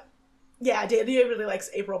 yeah, Didier really likes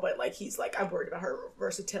April, but like he's like, I'm worried about her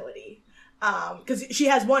versatility, because she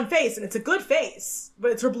has one face and it's a good face,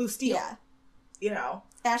 but it's her blue steel. Yeah, you know.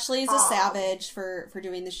 Ashley's a savage for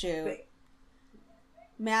doing the shoot.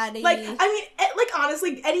 Maddie, like, I mean, like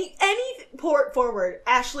honestly, any port forward,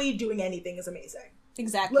 Ashley doing anything is amazing.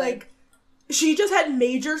 Exactly. Like, she just had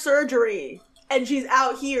major surgery and she's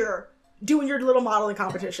out here doing your little modeling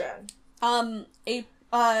competition.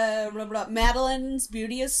 Madeline's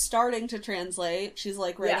beauty is starting to translate. She's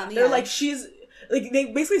like on the they're edge. like, she's like, they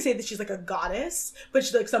basically say that she's like a goddess, but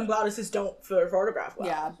she, like, some goddesses don't photograph well.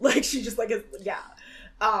 Yeah, like she just like is, yeah.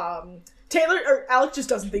 Alex just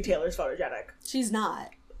doesn't think Taylor's photogenic. She's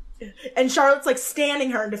not, and Charlotte's like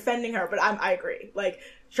standing her and defending her, but I agree. Like,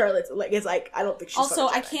 Charlotte's like, is like, I don't think she's also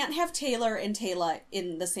photogenic. I can't have Taylor and Taylor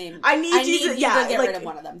in the same. I need you to get like, rid of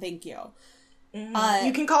one of them. Thank you.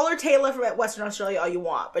 You can call her Taylor from Western Australia all you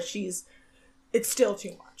want, but it's still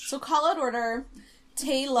too much. So call out order: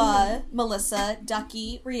 Taylor, Melissa,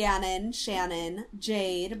 Ducky, Rhiannon, Shannon,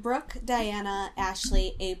 Jade, Brooke, Diana,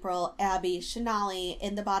 Ashley, April, Abby, Shanali.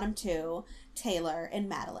 In the bottom two, Taylor and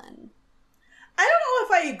Madeline. I don't know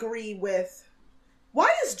if I agree with.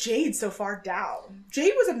 Why is Jade so far down?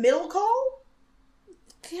 Jade was a middle call?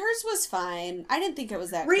 Hers was fine. I didn't think it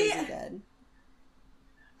was that crazy good.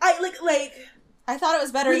 I thought it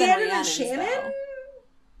was better than Rhiannon's, and Shannon. Though.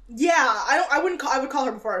 Yeah, I would call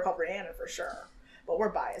her before I called Rhiannon for sure. But we're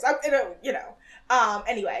biased.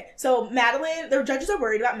 Anyway, so Madeline, the judges are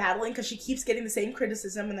worried about Madeline because she keeps getting the same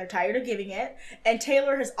criticism and they're tired of giving it. And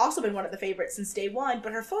Taylor has also been one of the favorites since day one,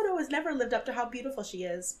 but her photo has never lived up to how beautiful she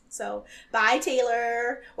is. So, bye,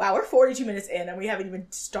 Taylor. Wow, we're 42 minutes in and we haven't even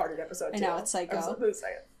started episode 2. I know, it's psycho.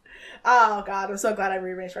 Oh, God, I'm so glad I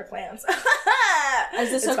rearranged my plans.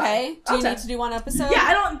 Is this okay? Do you need to do one episode? Yeah,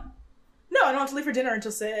 I don't have to leave for dinner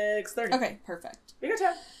until 6:30. Okay, perfect. We got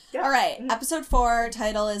time. Yeah. All right, episode 4,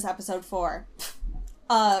 title is episode 4.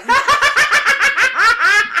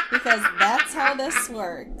 Because that's how this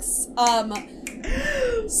works.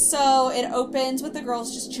 So it opens with the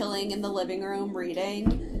girls just chilling in the living room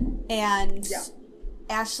reading, and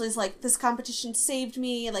Ashley's like, this competition saved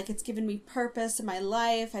me, like, it's given me purpose in my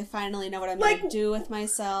life, I finally know what I'm gonna do with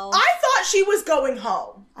myself. I thought she was going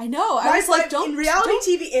home. I know, I was like, don't, in reality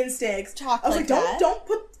TV instincts, talk I was like that.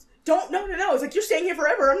 No, it's like, you're staying here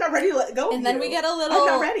forever, I'm not ready to let go of you. And then we get a little I'm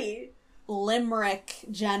not ready. Limerick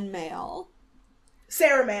Jen mail.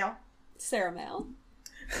 Sarah mail.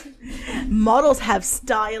 Models have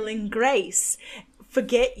style and grace.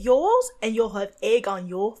 Forget yours and you'll have egg on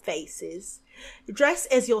your faces. Dress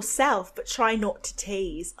as yourself, but try not to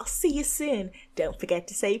tease. I'll see you soon. Don't forget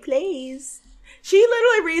to say please. She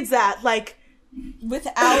literally reads that, like...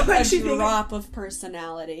 without a drop of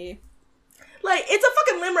personality. Like, it's a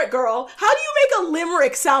fucking limerick, girl. How do you make a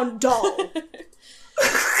limerick sound dull?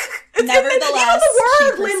 Nevertheless, even the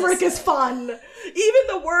word limerick is fun. Even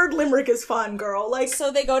the word limerick is fun, girl. Like,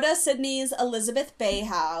 so they go to Sydney's Elizabeth Bay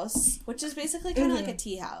house, which is basically kind of like a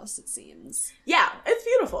tea house, it seems. Yeah, it's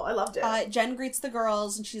beautiful. I loved it. Jen greets the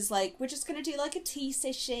girls, and she's like, we're just gonna do like a tea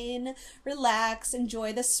session, relax,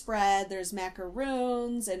 enjoy the spread. There's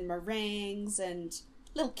macaroons and meringues and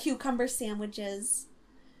little cucumber sandwiches.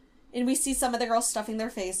 And we see some of the girls stuffing their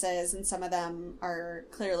faces, and some of them are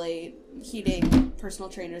clearly heeding personal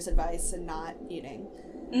trainer's advice and not eating.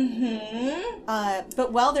 Mm-hmm.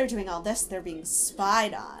 But while they're doing all this, they're being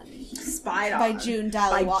spied on. By June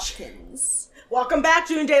Daly Watkins. Welcome back,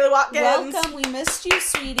 June Daly Watkins. Welcome. We missed you,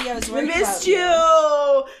 sweetie. I was worried about you. We missed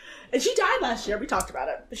you. And she died last year. We talked about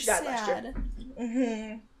it. But she died last year.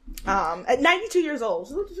 Mm-hmm. At 92 years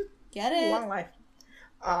old. Get it? A long life.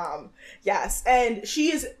 Yes. And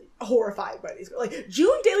she is horrified by these girls. Like,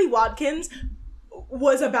 June Daly Watkins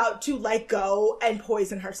was about to let go and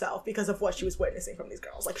poison herself because of what she was witnessing from these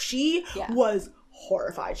girls. Like, she was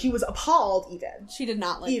horrified. She was appalled, even. She did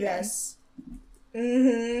not like this.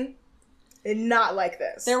 Mm-hmm. Did not like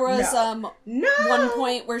this. There was one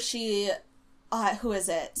point where she... who is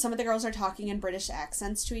it? Some of the girls are talking in British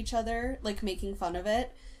accents to each other, like, making fun of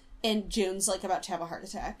it. And June's, like, about to have a heart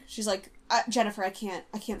attack. She's like, Jennifer, I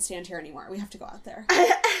can't stand here anymore. We have to go out there.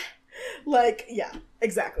 Like, yeah,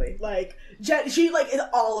 exactly. Like, she, like, is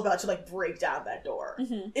all about to, like, break down that door.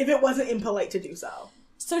 Mm-hmm. If it wasn't impolite to do so.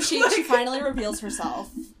 So she finally reveals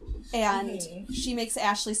herself. And she makes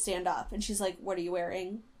Ashley stand up. And she's like, what are you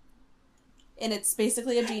wearing? And it's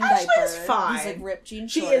basically a jean diaper. Ashley's fine. These, like, ripped jean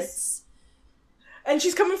she shorts. Is. And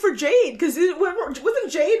she's coming for Jade, because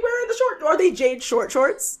wasn't Jade wearing the short... Are they Jade short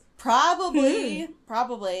shorts? Probably.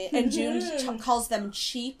 Probably. And June calls them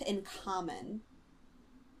cheap and common.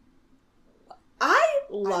 I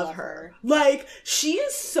love her. Like, she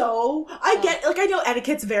is so... I get... Like, I know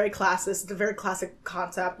etiquette's very classist. It's a very classic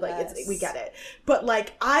concept. Like, we get it. But,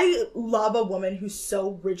 like, I love a woman who's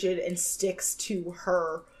so rigid and sticks to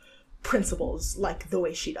her principles, like, the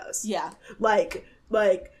way she does. Yeah. Like,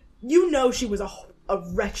 you know she was a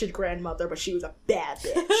wretched grandmother, but she was a bad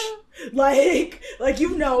bitch. like,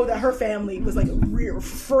 you know that her family was, like, real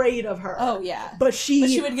afraid of her. Oh, yeah. But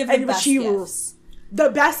she would give them best gifts. The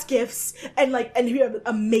best gifts, and you have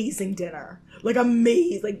amazing dinner. Like,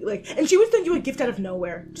 amazing. Like, and she would send you a gift out of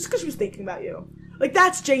nowhere, just because she was thinking about you. Like,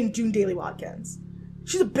 that's June Daly Watkins.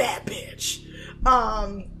 She's a bad bitch.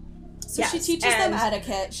 So she teaches them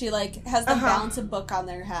etiquette. She, like, has them balance a book on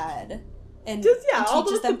their head. And, and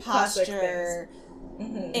teaches them posture.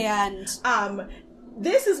 Mm-hmm. And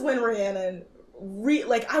this is when Rhiannon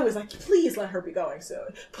I was like, please let her be going soon.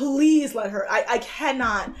 Please let her. I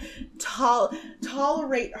cannot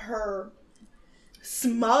tolerate her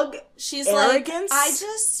smug arrogance.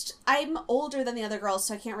 Like, I'm older than the other girls,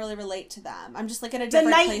 so I can't really relate to them. I'm just, like, in a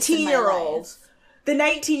different place in my life. The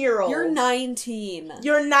 19-year-old. You're 19.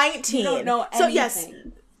 You're 19. You don't know anything. So, yes.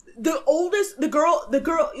 The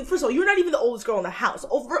girl, first of all, you're not even the oldest girl in the house. The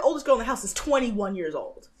oldest girl in the house is 21 years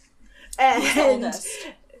old. And, who's the oldest?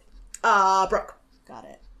 Brooke. Got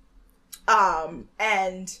it.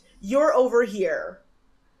 And you're over here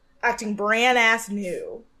acting brand ass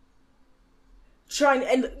new.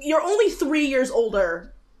 And you're only 3 years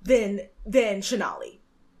older than Shonali.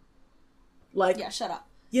 Like, yeah, shut up.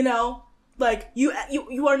 You know? Like,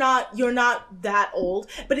 you're not that old,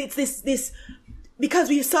 but it's this because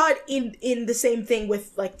we saw it in the same thing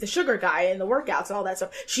with, like, the sugar guy and the workouts and all that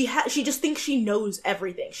stuff. She just thinks she knows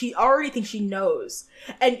everything. She already thinks she knows.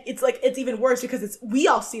 And it's like, it's even worse because we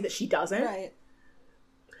all see that she doesn't. Right.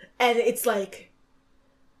 And it's like,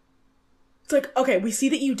 okay, we see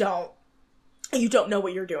that you don't, and you don't know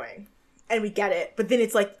what you're doing. And we get it. But then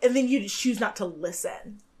it's like, and then you choose not to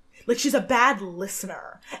listen. Like, she's a bad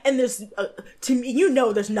listener. And there's, to me, you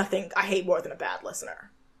know, there's nothing I hate more than a bad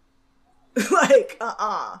listener. Like,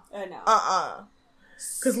 I know.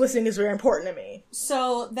 Because listening is very important to me.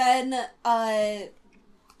 So then,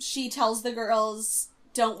 she tells the girls,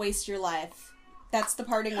 don't waste your life. That's the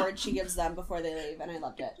parting word she gives them before they leave, and I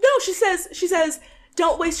loved it. No, she says,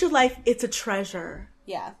 don't waste your life, it's a treasure.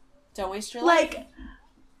 Yeah. Don't waste your life. Like,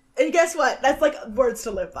 and guess what? That's, like, words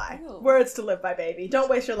to live by. Ooh. Words to live by, baby. Don't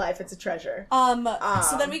waste your life, it's a treasure.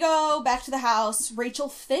 So then we go back to the house. Rachel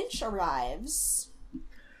Finch arrives.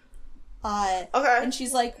 Okay. And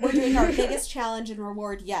she's like, we're doing our biggest challenge and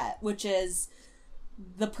reward yet, which is,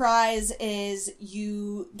 the prize is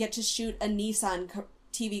you get to shoot a Nissan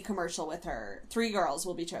TV commercial with her. 3 girls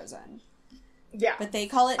will be chosen. Yeah. But they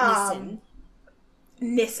call it Nissan.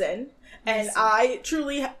 Nissan. And I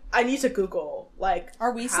need to Google, like,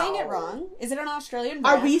 are we saying it wrong? Is it an Australian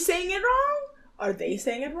brand? Are we saying it wrong? Are they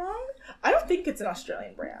saying it wrong? I don't think it's an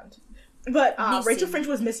Australian brand. But Rachel Finch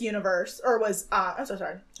was Miss Universe, or was, I'm so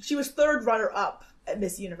sorry. She was 3rd runner-up at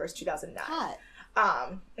Miss Universe 2009.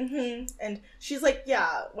 Hot. And she's like,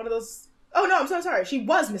 yeah, one of those, oh no, I'm so sorry. She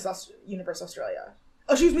was Miss Universe Australia.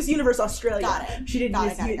 Oh, she was Miss Universe Australia. Got it. She didn't got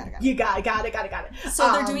Miss it. You got it.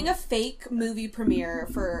 So they're doing a fake movie premiere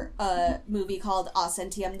for a movie called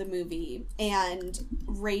Ausentium the Movie, and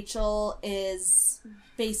Rachel is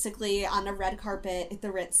basically on a red carpet at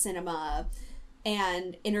the Ritz Cinema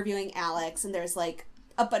and interviewing Alex, and there's, like,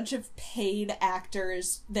 a bunch of paid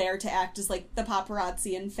actors there to act as, like, the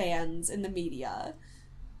paparazzi and fans in the media.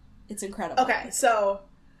 It's incredible. Okay, so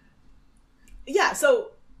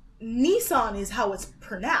Nissan is how it's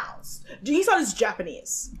pronounced. Nissan is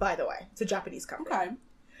Japanese, by the way. It's a Japanese company. Okay.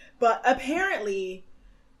 But apparently,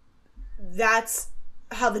 that's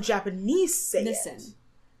how the Japanese say Nissan. it.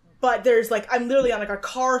 But there's like, I'm literally on like a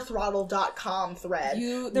carthrottle.com thread.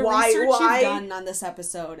 The research you've done on this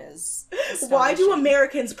episode is astonishing. Why do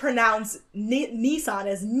Americans pronounce Nissan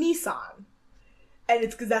as Nissan? And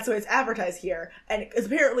it's because that's what it's advertised here. And it's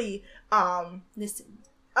apparently, Listen.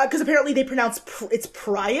 Because apparently they pronounce it's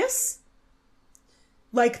Prius.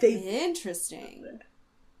 Like they... Interesting.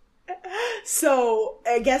 So,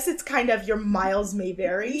 I guess it's kind of your miles may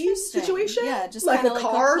vary situation. Yeah, just like kind a of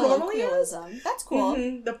car like a normally is. That's cool.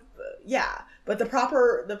 Mm-hmm. Yeah, but the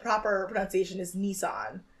proper pronunciation is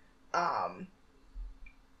Nissan.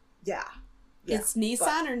 Yeah. It's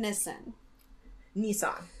Nissan or Nissan?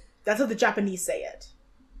 Nissan. That's how the Japanese say it.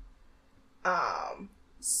 But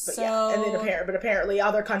apparently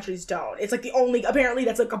other countries don't. It's like apparently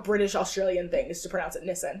that's like a British Australian thing is to pronounce it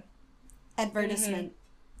Nissan. Advertisement.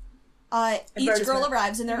 Each girl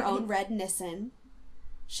arrives in their own red Nissan.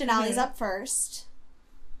 Shanali's up first.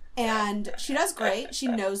 And she does great. She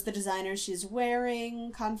knows the designer she's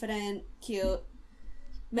wearing. Confident. Cute.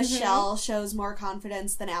 Michelle shows more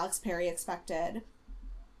confidence than Alex Perry expected.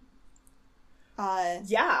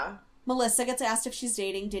 Yeah. Melissa gets asked if she's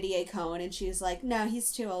dating Didier Cohn, and she's like, no,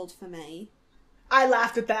 he's too old for me. I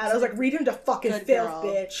laughed at that. I was like, read him to fucking Good filth, girl.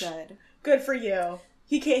 bitch. Good for you.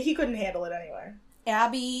 He couldn't handle it anyway.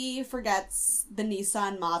 Abby forgets the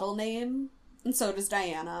Nissan model name, and so does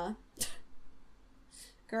Diana.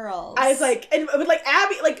 Girls. I was like, but like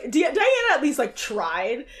Abby, like Diana at least like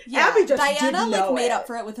tried. Yeah, Abby just Diana didn't know made it. up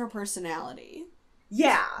for it with her personality.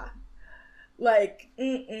 Yeah. Like,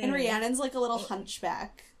 And Rhiannon's like a little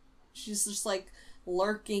hunchback. She's just like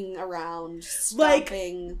lurking around,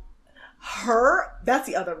 stomping. That's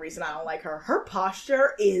the other reason I don't like her. Her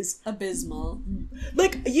posture is abysmal.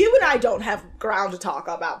 Like, you and I don't have ground to talk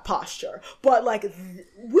about posture, but like, if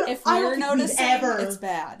we're noticing, it's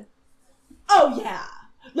bad. Oh yeah,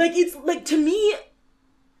 like it's like to me,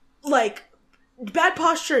 like bad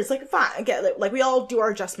posture is like fine. I get it. Like we all do our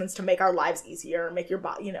adjustments to make our lives easier and make your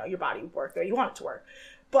body, your body work the way you want it to work.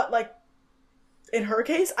 But like in her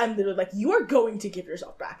case, I'm literally like, you are going to give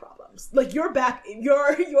yourself back problems. Like your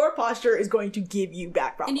posture is going to give you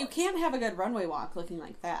back problems. And you can't have a good runway walk looking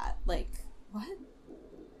like that. Like what?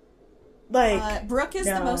 Like Brooke is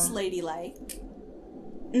the most ladylike.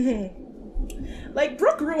 Like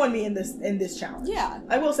Brooke grew on me in this challenge. Yeah,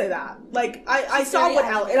 I will say that. Like I saw what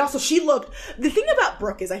Alex, and also she looked. The thing about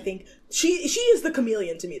Brooke is, I think she is the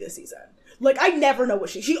chameleon to me this season. Like I never know what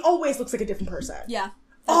she always looks like a different person. Yeah.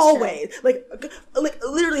 Always. True. Like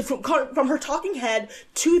literally from her talking head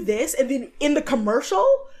to this, and then in the commercial,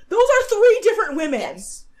 those are 3 different women.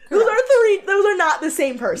 Yes. Those are not the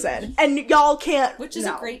same person. And y'all can't. Which is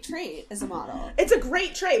a great trait as a model. It's a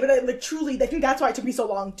great trait, but like truly, I think that's why it took me so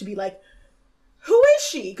long to be like, who is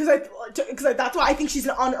she? Because that's why I think she's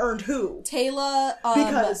an unearned who. Taylor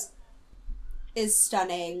is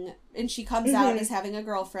stunning, and she comes out as having a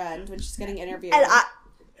girlfriend when she's getting interviewed. And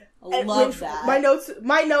I love that. My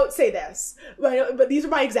notes say this, but these are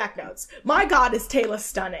my exact notes. My God, is Taylor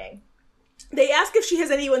stunning. They ask if she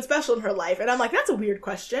has anyone special in her life, and I'm like, that's a weird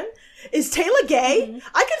question. Is Taylor gay?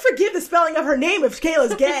 I can forgive the spelling of her name if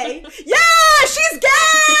Taylor's gay. Yeah, she's gay!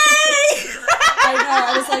 I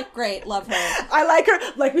know, I was like, great, love her. I like her,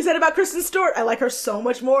 like we said about Kristen Stewart, I like her so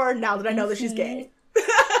much more now that I know that she's gay.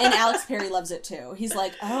 And Alex Perry loves it too. He's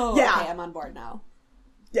like, oh, yeah. Okay, I'm on board now.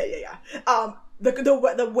 Yeah.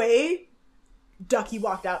 The way Ducky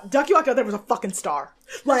walked out there was a fucking star.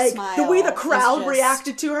 Like, the way the crowd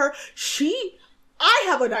reacted to her, I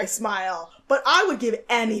have a nice smile, but I would give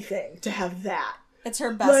anything to have that. It's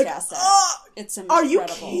her best asset. It's incredible. Are you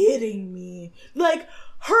kidding me? Like,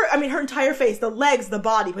 her entire face, the legs, the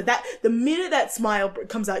body, but the minute that smile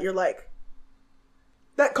comes out, you're like,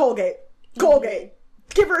 that Colgate.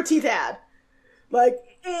 Give her a teeth ad. Like,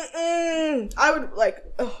 I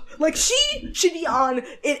would she should be on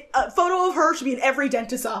it. A photo of her should be in every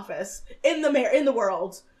dentist's office in the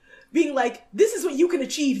world, being like, this is what you can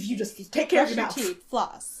achieve if you just take care of your mouth. Teeth,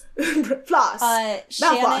 floss.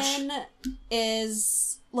 Shannon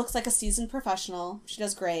looks like a seasoned professional. She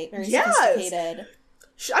does great. Very sophisticated.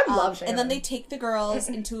 I love Shannon. And then they take the girls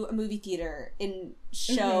into a movie theater and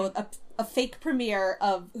show a fake premiere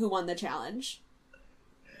of Who Won the Challenge.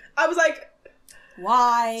 I was like,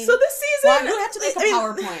 why? So this season, you have to make a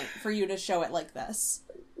PowerPoint for you to show it like this.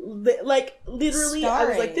 Like literally, I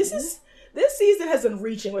was like, this season has been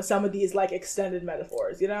reaching with some of these like extended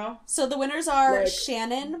metaphors, you know. So the winners are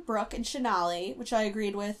Shannon, Brooke, and Shanali, which I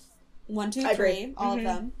agreed with. 1, 2, 3, all of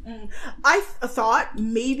them. I thought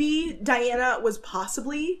maybe Diana was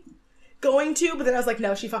possibly going to, but then I was like,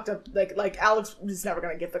 no, she fucked up. Like Alex is never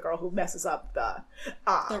gonna give the girl who messes up the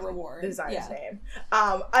reward, the designer's name.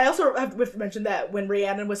 I also have to mention that when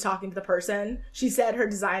Rhiannon was talking to the person, she said her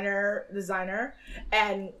designer,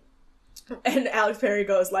 and Alex Perry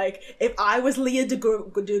goes like, if I was Leah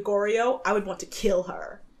DeGorio, I would want to kill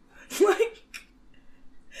her. Like,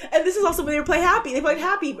 and this is also when they played Happy. They played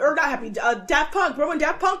Happy, or not Happy, Daft Punk. Remember when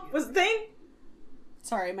Daft Punk was the thing?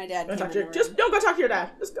 Sorry, my dad. Just don't go talk to your dad.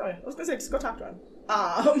 Just go. I was gonna say, just go talk to him.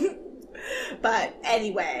 But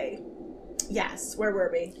anyway, yes. Where were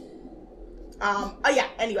we? Yeah.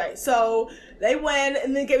 Anyway, so they went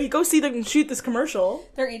and then we go see them shoot this commercial.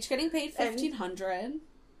 They're each getting paid $1,500.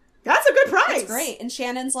 That's a good price. It's great. And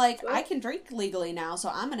Shannon's like, I can drink legally now, so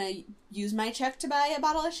I'm gonna use my check to buy a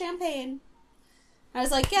bottle of champagne. I was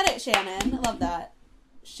like, get it, Shannon. I love that.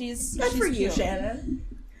 She's for cute. you, Shannon.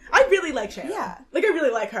 I really like Shannon. Yeah. Like, I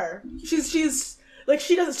really like her. She's like,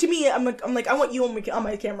 she does, to me, I'm like, I want you on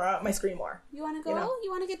my camera, my screen more. You wanna go? You know?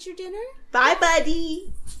 You wanna get your dinner? Bye,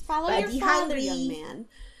 buddy. Follow Buddy your father, hungry. young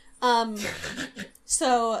man.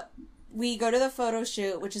 So we go to the photo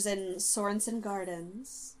shoot, which is in Sorensen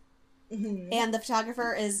Gardens. Mm-hmm. And the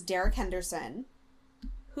photographer is Derek Henderson,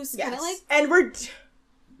 who's kind of like... And we're...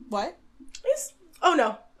 What? Oh,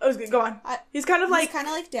 no. I was gonna go on. He's kind of like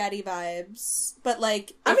daddy vibes, but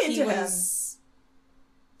like I'm if into he was,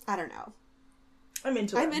 him. I don't know. I'm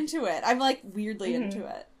into it. I'm like weirdly into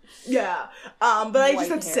it. Yeah. But I just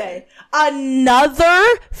have to hair. say, another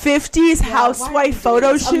 50s housewife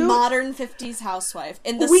photo shoot. A modern 50s housewife.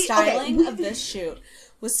 And the styling of this shoot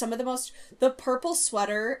was some of the most... The purple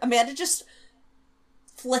sweater... Amanda just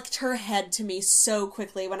flicked her head to me so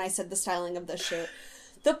quickly when I said the styling of this shoot.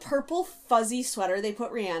 The purple fuzzy sweater they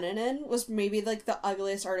put Rhiannon in was maybe like the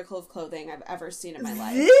ugliest article of clothing I've ever seen in my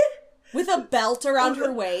life. With a belt around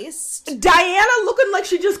her waist. Diana looking like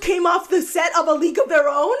she just came off the set of A League of Their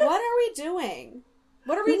Own. What are we doing?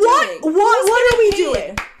 What are we doing? What are we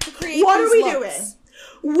doing? To create what are we looks?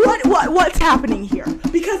 doing? What's happening here?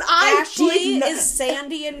 Because Ashley is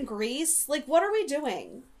Sandy in Grease. Like, what are we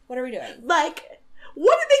doing? What are we doing? Like,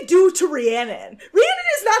 what did they do to Rhiannon? Rhiannon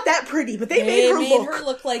is not that pretty, but they made her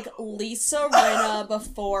look like Lisa Rinna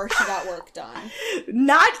before she got work done.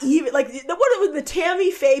 Not even like what it was. The Tammy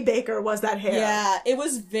Faye Baker was that hair. Yeah, it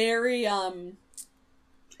was very It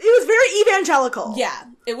was very evangelical. Yeah,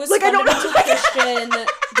 it was like fundamental Christian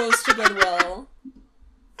goes to Goodwill.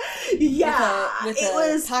 Yeah, with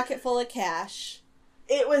a pocket full of cash.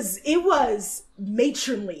 It was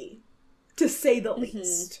matronly, to say the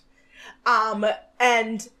least.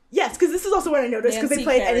 And yes, because this is also what I noticed, because they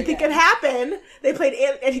played Anything Could Happen. They played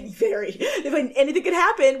Anything Could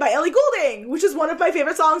Happen by Ellie Goulding, which is one of my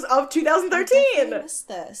favorite songs of 2013. I missed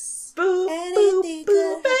this. Boop, boop,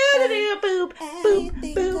 boop, boop, boop,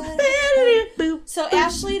 boop, boop. So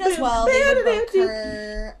Ashley does well. They would book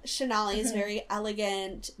her. Shanali is very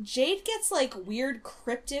elegant. Jade gets like weird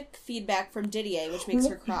cryptic feedback from Didier, which makes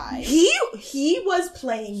her cry. He was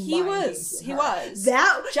playing. He was.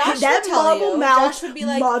 That Josh that would tell you. mouth Josh would be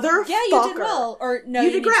like, motherfucker. "Yeah, you did well," or "No,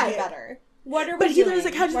 you did great. Better." What are we doing? He was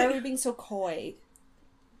like, why are we being so coy?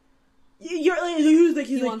 He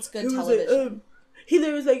wants good television. He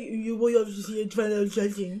was like, you will just see it when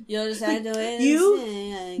judging. You just had to wait.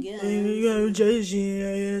 You're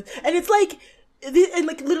judging. And it's like, and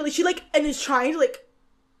like literally, she like, and is trying to like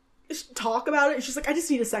talk about it. And she's like, I just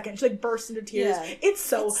need a second. She like bursts into tears. Yeah. It's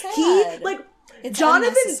sad. It's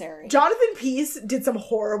Jonathan Peace did some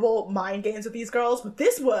horrible mind games with these girls, but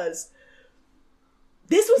this was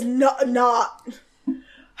not.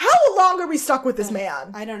 How long are we stuck with this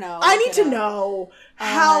man? I don't know. I need to know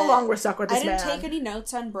how long we're stuck with this man. I didn't take any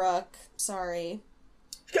notes on Brooke. Sorry.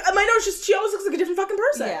 My notes just, she always looks like a different fucking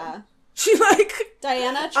person. Yeah. She like...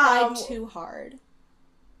 Diana tried too hard.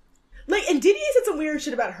 Like, and Didier said some weird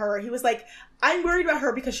shit about her. He was like, I'm worried about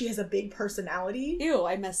her because she has a big personality. Ew,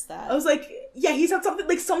 I missed that. I was like, yeah, he said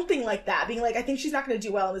something like that. Being like, I think she's not going to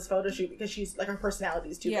do well in this photo shoot because she's, like, her personality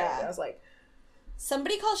is too big. And I was like...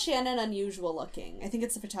 Somebody calls Shannon unusual looking. I think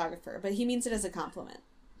it's the photographer, but he means it as a compliment.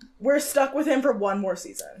 We're stuck with him for one more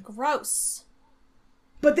season. Gross.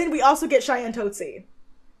 But then we also get Cheyenne Totsi.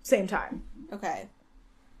 Same time. Okay.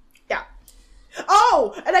 Yeah.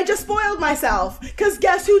 Oh! And I just spoiled myself. Because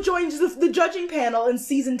guess who joins the judging panel in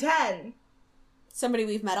season 10? Somebody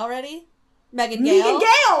we've met already? Megan Gale? Megan Gale!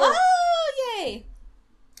 Oh, yay!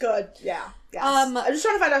 Good. Yeah. Yes. I'm just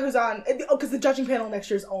trying to find out who's on. Oh, because the judging panel next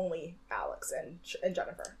year is only Alex and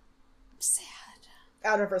Jennifer. Sad.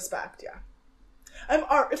 Out of respect, yeah.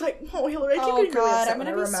 It's like, oh, Hillary, I keep getting really upset when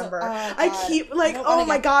I remember. I keep, like, oh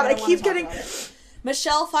my god, I keep getting...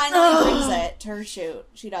 Michelle finally brings it to her shoot.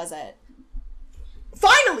 She does it.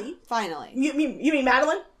 Finally. You mean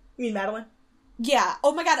Madeline? You mean Madeline? Yeah.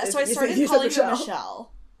 Oh my god. So I started calling her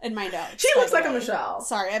Michelle in my notes. She looks like a Michelle.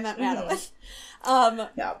 Sorry, I meant Madeline.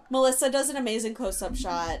 Yeah. Melissa does an amazing close-up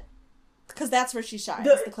shot because that's where she shines.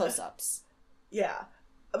 The close-ups. Yeah,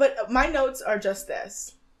 but my notes are just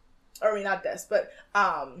this, or I mean not this, but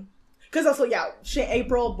because also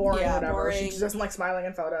April boring whatever. Boring. She doesn't like smiling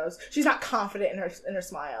in photos. She's not confident in her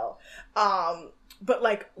smile. But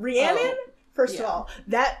like Rhiannon, first of all,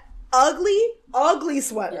 that ugly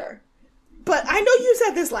sweater. Yeah. But I know you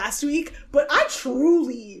said this last week, but I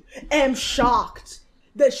truly am shocked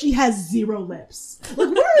that she has 0 lips. Like,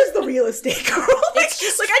 where is the real estate, girl? It's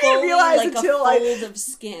just like I didn't realize like until a fold of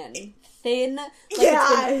skin, thin. Like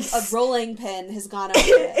it's been, a rolling pin has gone over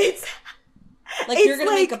it. It's you're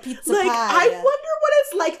gonna make a pizza pie. I wonder what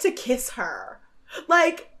it's like to kiss her.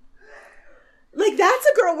 Like that's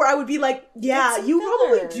a girl where I would be like, yeah, you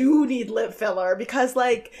probably do need lip filler because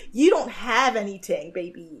like you don't have anything,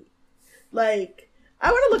 baby. Like, I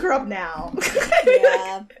want to look her up now.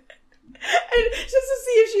 Yeah. And just to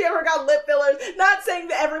see if she ever got lip fillers. Not saying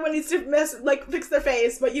that everyone needs to fix their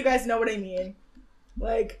face, but you guys know what I mean.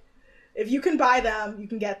 Like, if you can buy them, you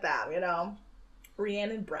can get them, you know?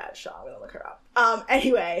 Rhiannon Bradshaw. I'm gonna look her up.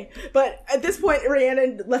 Anyway, but at this point,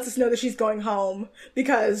 Rhiannon lets us know that she's going home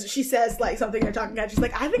because she says, like, something they're talking about. She's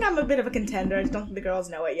like, I think I'm a bit of a contender. I just don't think the girls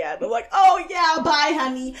know it yet. But like, oh yeah, bye,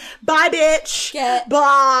 honey. Bye, bitch.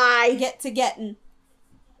 Bye.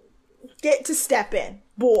 Get to stepping,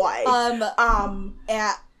 boy.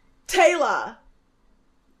 Taylor.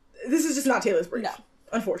 This is just not Taylor's brief. No.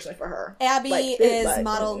 Unfortunately for her. Abby is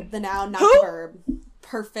modeled the noun, not the verb.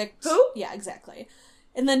 Perfect. Who? Yeah, exactly.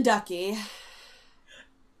 And then Ducky.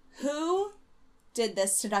 Who did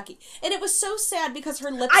this to Ducky? And it was so sad because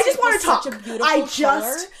her lipstick was such a beautiful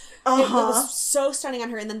color. It was so stunning on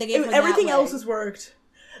her, and then they gave her everything that else has worked.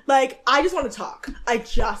 Like, I just want to talk.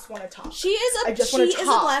 She is a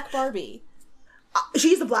black Barbie.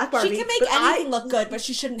 She's a black Barbie. She can make anything look good, but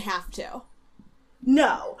she shouldn't have to.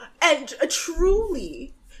 No. And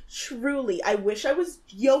truly, I wish I was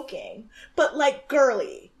joking, but like,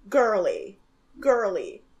 girly,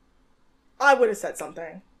 I would have said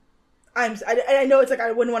something. I know it's like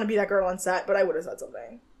I wouldn't want to be that girl on set, but I would have said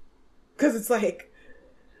something. Because it's like,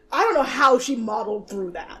 I don't know how she modeled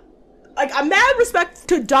through that. Like, I'm mad respect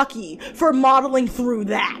to Ducky for modeling through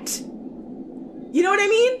that. You know what I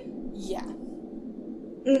mean? Yeah.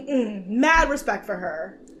 Mad respect for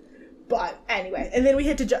her. But anyway, and then we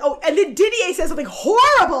hit to and then Didier says something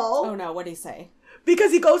horrible. Oh no, what'd he say?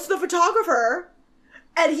 Because he goes to the photographer,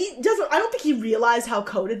 and he doesn't. I don't think he realized how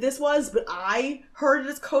coded this was, but I heard it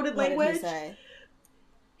as coded language. What did he say?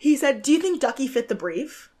 He said, "Do you think Ducky fit the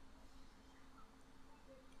brief?"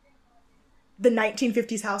 The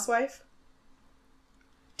 1950s housewife.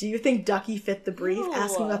 Do you think Ducky fit the brief? Ew.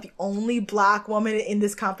 Asking about the only black woman in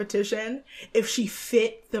this competition, if she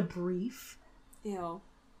fit the brief. Ew.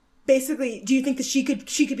 Basically, do you think that she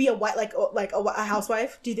could be a white a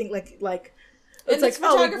housewife? Do you think like it's like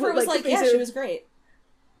photographer was like, yeah, she was great.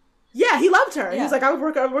 Yeah, he loved her. Yeah. He was like, I would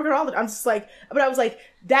work her all the time. I'm just like, but I was like,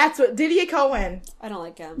 that's what Didier Cohen. I don't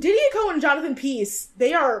like him. Didier Cohen and Jonathan Peace.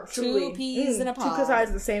 They are truly two peas in a pod. Two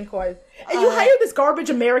sides of the same coin. And you hired this garbage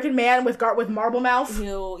American man with marble mouth.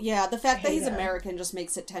 Yeah, the fact that he's American just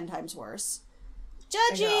makes it 10 times worse.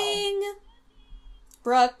 Judging.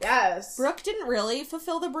 Brooke. Yes. Brooke didn't really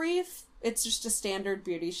fulfill the brief. It's just a standard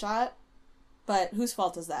beauty shot. But whose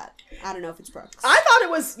fault is that? I don't know if it's Brooke's. I thought it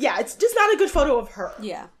was, it's just not a good photo of her.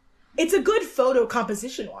 Yeah. It's a good photo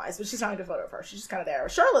composition-wise, but she's not a good photo of her. She's just kind of there.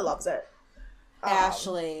 Charlotte loves it.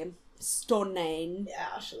 Ashley. Stunning.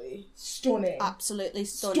 Ashley. Stunning. Absolutely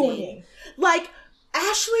stunning. Like,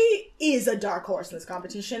 Ashley is a dark horse in this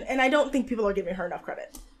competition, and I don't think people are giving her enough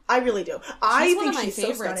credit. I really do. I think she's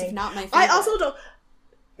so stunning. If not my favorite. I also don't...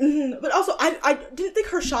 but also, I didn't think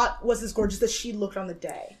her shot was as gorgeous as she looked on the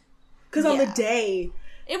day. Because on the day...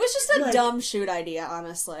 It was just a dumb shoot idea,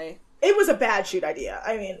 honestly. It was a bad shoot idea.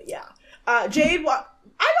 I mean, yeah. Jade, I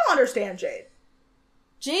don't understand Jade.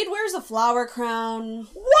 Jade wears a flower crown.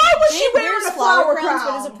 Why was she wearing a flower crown?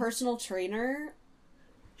 But as a personal trainer.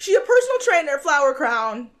 She's a personal trainer, flower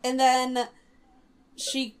crown. And then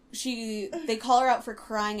they call her out for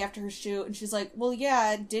crying after her shoot, and she's like, well,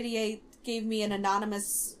 yeah, Didier gave me an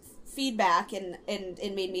anonymous feedback and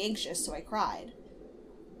made me anxious, so I cried.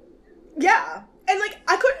 Yeah. And, like,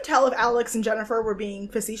 I couldn't tell if Alex and Jennifer were being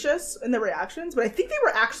facetious in their reactions, but I think they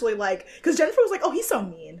were actually, like... Because Jennifer was like, oh, he's so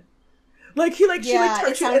mean. Like, she, like...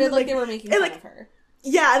 it sounded like they were making fun of her.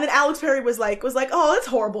 Yeah, and then Alex Perry was like, oh, that's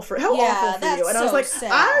horrible for... How awful for you. And I was like,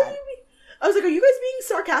 sad. I was like, are you guys being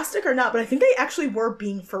sarcastic or not? But I think they actually were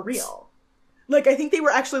being for real. Like, I think they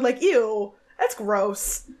were actually like, ew, that's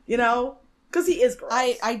gross, you know? Because he is gross.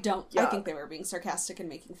 I don't. Yeah. I think they were being sarcastic and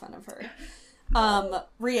making fun of her.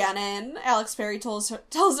 Rhiannon, Alex Perry tells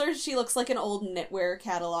her she looks like an old knitwear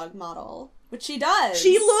catalog model, which she does.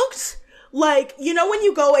 She looked like, you know when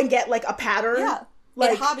you go and get, like, a pattern? Yeah.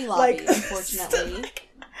 Like, at Hobby Lobby, unfortunately.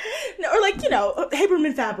 Or, like, you know,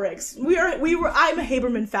 Haberman Fabrics. I'm a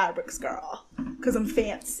Haberman Fabrics girl. Because I'm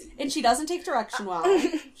fancy. And she doesn't take direction well.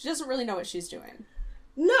 She doesn't really know what she's doing.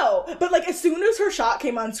 No, but, like, as soon as her shot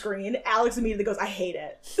came on screen, Alex immediately goes, I hate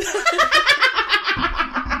it.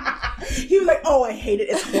 He was like, oh, I hate it.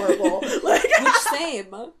 It's horrible. Like, which,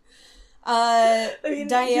 same. I mean,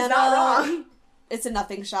 Diana, he's not wrong. It's a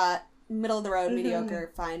nothing shot. Middle of the road,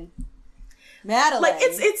 mediocre, fine. Madeline. Like,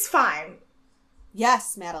 it's fine.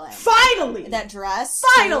 Yes, Madeline. Finally! That dress.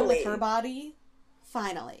 Finally! With her body.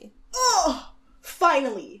 Finally. Oh,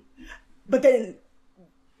 finally. But then,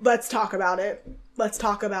 let's talk about it.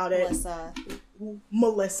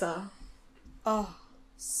 Melissa. Oh,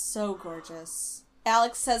 so gorgeous.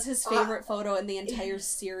 Alex says his favorite photo in the entire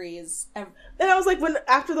series. And I was like,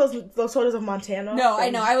 after those photos of Montana. No,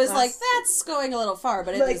 I know. I was like, that's going a little far,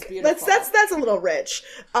 but it is beautiful. That's a little rich.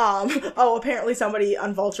 Apparently somebody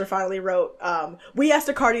on Vulture finally wrote, we asked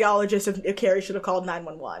a cardiologist if Carrie should have called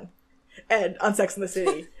 911. And on Sex and the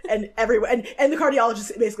City, and everyone, and the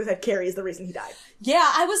cardiologist basically said Carrie is the reason he died. Yeah,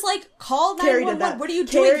 I was like, call 911. What are you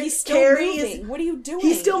doing? He's still moving. What are you doing?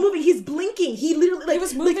 He's still moving. He's blinking. He literally, like, he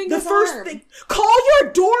was moving the his first arm. thing. Call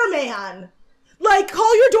your doorman. Like,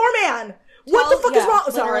 call your doorman. What the fuck is wrong?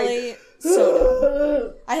 Sorry.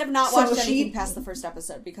 So I have not watched anything past the first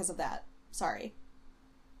episode because of that. Sorry.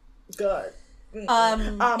 Good.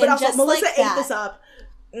 But also, Melissa ate this up.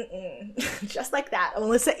 Just like that.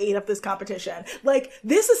 Melissa ate up this competition. Like,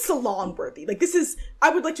 this is salon worthy. Like, this is, I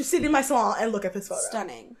would like to sit in my salon and look at this photo.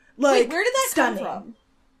 Stunning. Like, wait, where did that come from?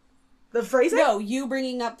 The phrasing? No, you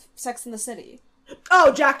bringing up Sex in the City.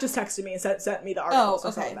 Oh, Jack just texted me and sent me the article. Oh,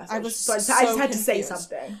 okay. I just had confused. to say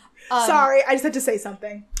something. Sorry, I just had to say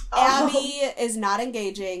something. Abby is not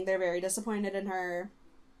engaging. They're very disappointed in her.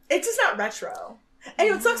 It's just not retro.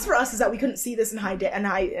 And what sucks for us is that we couldn't see this in high res,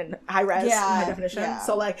 in high definition. Yeah.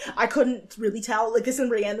 So, like, I couldn't really tell. Like, this in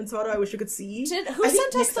Rhiannon's photo, I wish you could see. Who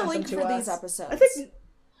sent us the link for these episodes? I think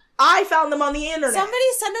I found them on the internet. Somebody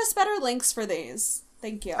send us better links for these.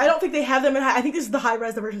 Thank you. I don't think they have them in I think this is the high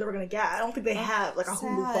res version that we're going to get. I don't think they have, like, a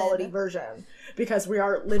Hulu quality version. Because we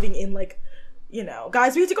are living in, like, you know.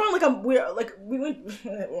 Guys, we have to go on, we went...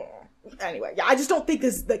 Anyway, yeah, I just don't think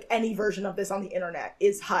this, like, any version of this on the internet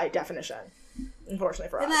is high definition. Unfortunately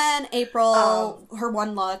for us. And then April, her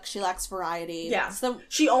one look, she lacks variety. Yeah. So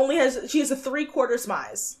she has a 3/4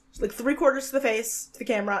 smize. Like 3/4 to the face, to the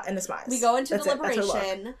camera, and a smize. We go into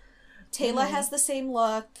deliberation. Taylor has the same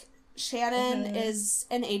look. Shannon is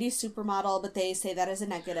an 80s supermodel, but they say that as a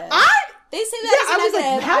negative. They say that as a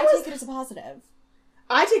negative. I take it as a positive.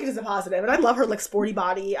 I take it as a positive, and I love her, like, sporty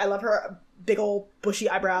body. I love her big old bushy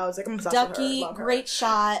eyebrows. Like, I'm obsessed with her. Ducky, great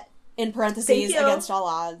shot, in parentheses, against all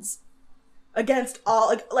odds. Against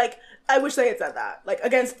all, like, I wish they had said that. Like,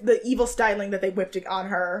 against the evil styling that they whipped on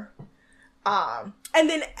her. And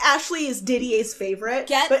then Ashley is Didier's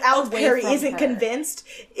favorite. But Alex Perry isn't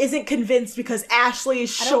convinced because Ashley is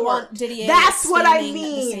short. I don't want Didier That's what I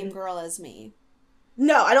mean. The same girl as me.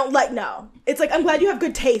 No, I don't like, no. It's like, I'm glad you have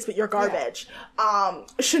good taste, but you're garbage. Yeah.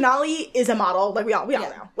 Shonali is a model. Like, we all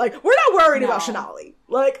know. Like, we're not worried about Shonali.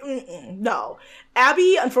 Like, no.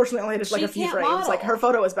 Abby, unfortunately, only had, like, a few frames. Model. Like, her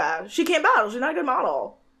photo was bad. She can't model. She's not a good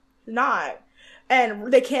model. She's not.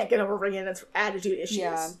 And they can't get over Rhiannon's attitude issues.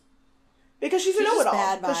 Yeah. Because she's a know-it-all.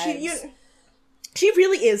 Bad vibes. She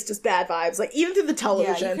really is just bad vibes. Like, even through the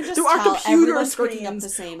television, through our computer screens. Picking up the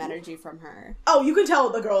same energy from her. Oh, you can tell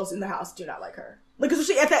the girls in the house do not like her. Like,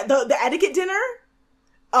 especially at the etiquette dinner.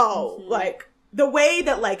 Oh, like, the way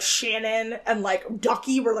that, like, Shannon and, like,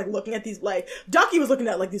 Ducky were, like, looking at these, like, Ducky was looking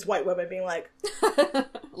at, like, these white women being like...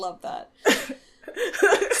 Love that.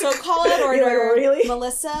 So, call out order. Like, really?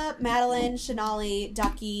 Melissa, Madeline, Shonali,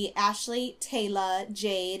 Ducky, Ashley, Taylor,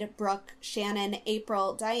 Jade, Brooke, Shannon,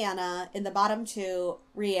 April, Diana. In the bottom two,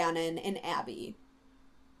 Rhiannon and Abby.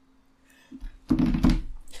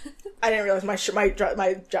 I didn't realize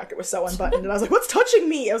my jacket was so unbuttoned, and I was like, what's touching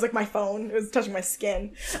me? It was like my phone. It was touching my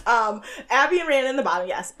skin. Abby and Rhiannon in the bottom,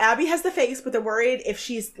 yes. Abby has the face, but they're worried if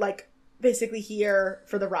she's, like, basically here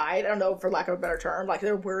for the ride. I don't know, for lack of a better term. Like,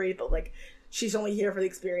 they're worried that, like, she's only here for the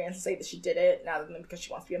experience and say that she did it, rather than because she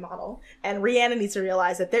wants to be a model. And Rhiannon needs to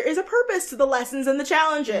realize that there is a purpose to the lessons and the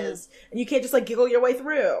challenges. And you can't just, like, giggle your way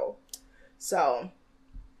through. So...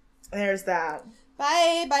 There's that.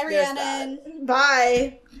 Bye. Bye, There's Rhiannon. that.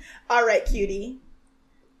 Bye. All right, cutie.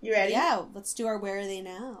 You ready? Yeah, let's do our Where Are They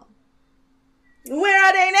Now? Where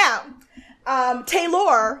are they now?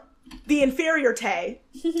 Taylor, the inferior Tay,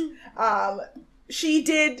 she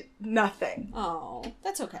did nothing. Oh,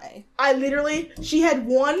 that's okay. She had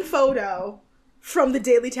one photo from the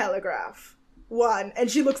Daily Telegraph. One, and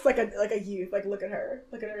she looks like a youth. Like, look at her.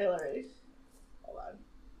 Look at her, Hillary. Hold on.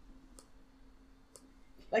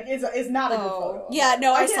 Like, it's not a good photo. Yeah,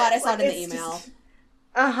 no, I saw it in the email.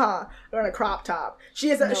 Or in a crop top.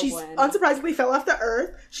 She's bueno. unsurprisingly fell off the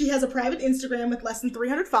earth. She has a private Instagram with less than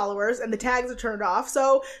 300 followers, and the tags are turned off,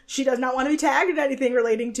 so she does not want to be tagged in anything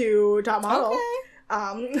relating to Top Model.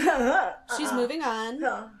 Okay. She's moving on.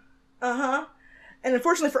 And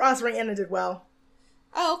unfortunately for us, Rihanna did well.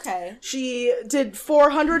 Oh, okay. She did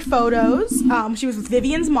 400 photos. She was with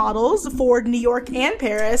Vivian's Models, Ford, New York, and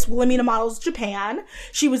Paris, Wilhelmina Models, Japan.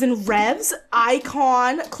 She was in Revs,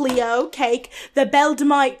 Icon, Clio, Cake, the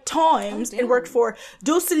Beldemite Times, and worked for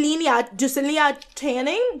Dulcinea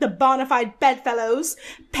Tanning, the Bonafide Bedfellows,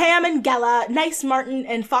 Pam and Gela, Nice Martin,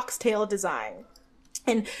 and Foxtail Design.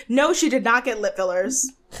 And no, she did not get lip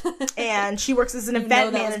fillers. And she works as an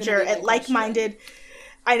event manager at Like-Minded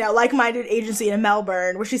agency in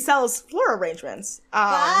Melbourne where she sells floral arrangements.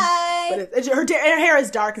 Bye. But her hair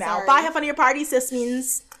is dark now. Sorry. Bye, have fun at your party, sis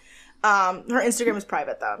means. Her Instagram is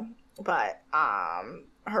private though. But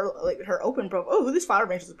her open profile. Oh, these flower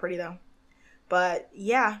arrangements are pretty though. But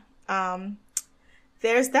yeah,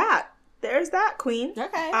 there's that. There's that, queen.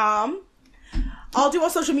 Okay. I'll do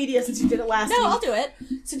on social media since you did it last week. No, I'll do it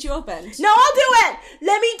since you opened. No, I'll do it.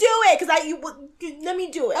 Let me do it let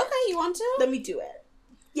me do it. Okay, you want to? Let me do it.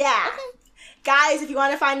 Yeah. Okay. Guys, if you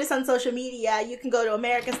want to find us on social media, you can go to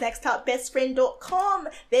americasnexttopbestfriend.com.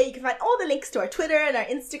 There you can find all the links to our Twitter and our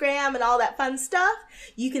Instagram and all that fun stuff.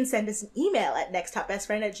 You can send us an email at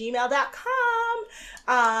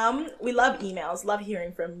nexttopbestfriend@gmail.com. We love emails, love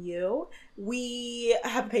hearing from you. We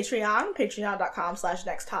have a Patreon,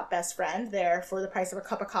 patreon.com/nexttopbestfriend. There, for the price of a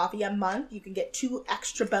cup of coffee a month, you can get 2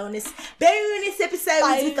 extra bonus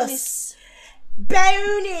episodes with us.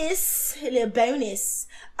 A little bonus,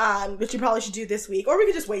 which you probably should do this week, or we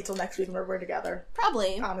could just wait till next week when we're together.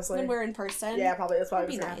 Probably, honestly, when we're in person. Yeah, probably that's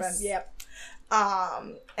probably what's gonna happen. Yep.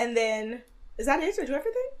 And then is that it? Did I do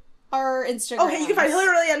everything? Our Instagram. Okay, you can find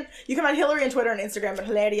Hillary on Twitter and Instagram at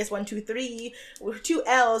hilarious123 with 2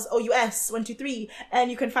 L's OUS 123, and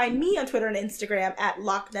you can find me on Twitter and Instagram at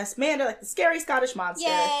Loch Ness Manda, like the scary Scottish monster.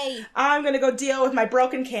 Yay! I'm gonna go deal with my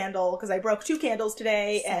broken candle because I broke 2 candles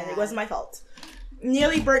today, and it wasn't my fault.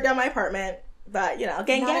 Nearly burnt down my apartment, but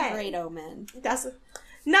gang. Not a great omen. That's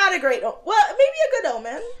not a great omen. Well, maybe a good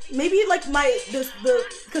omen. Maybe like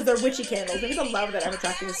because they're witchy candles. Maybe the love that I'm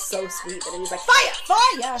attracting is so sweet that he's like fire.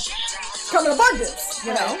 Come in abundance, I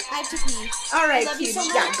have to pee. All right, I love you cute. so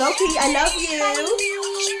much. Yeah, go pee. I love you. Bye.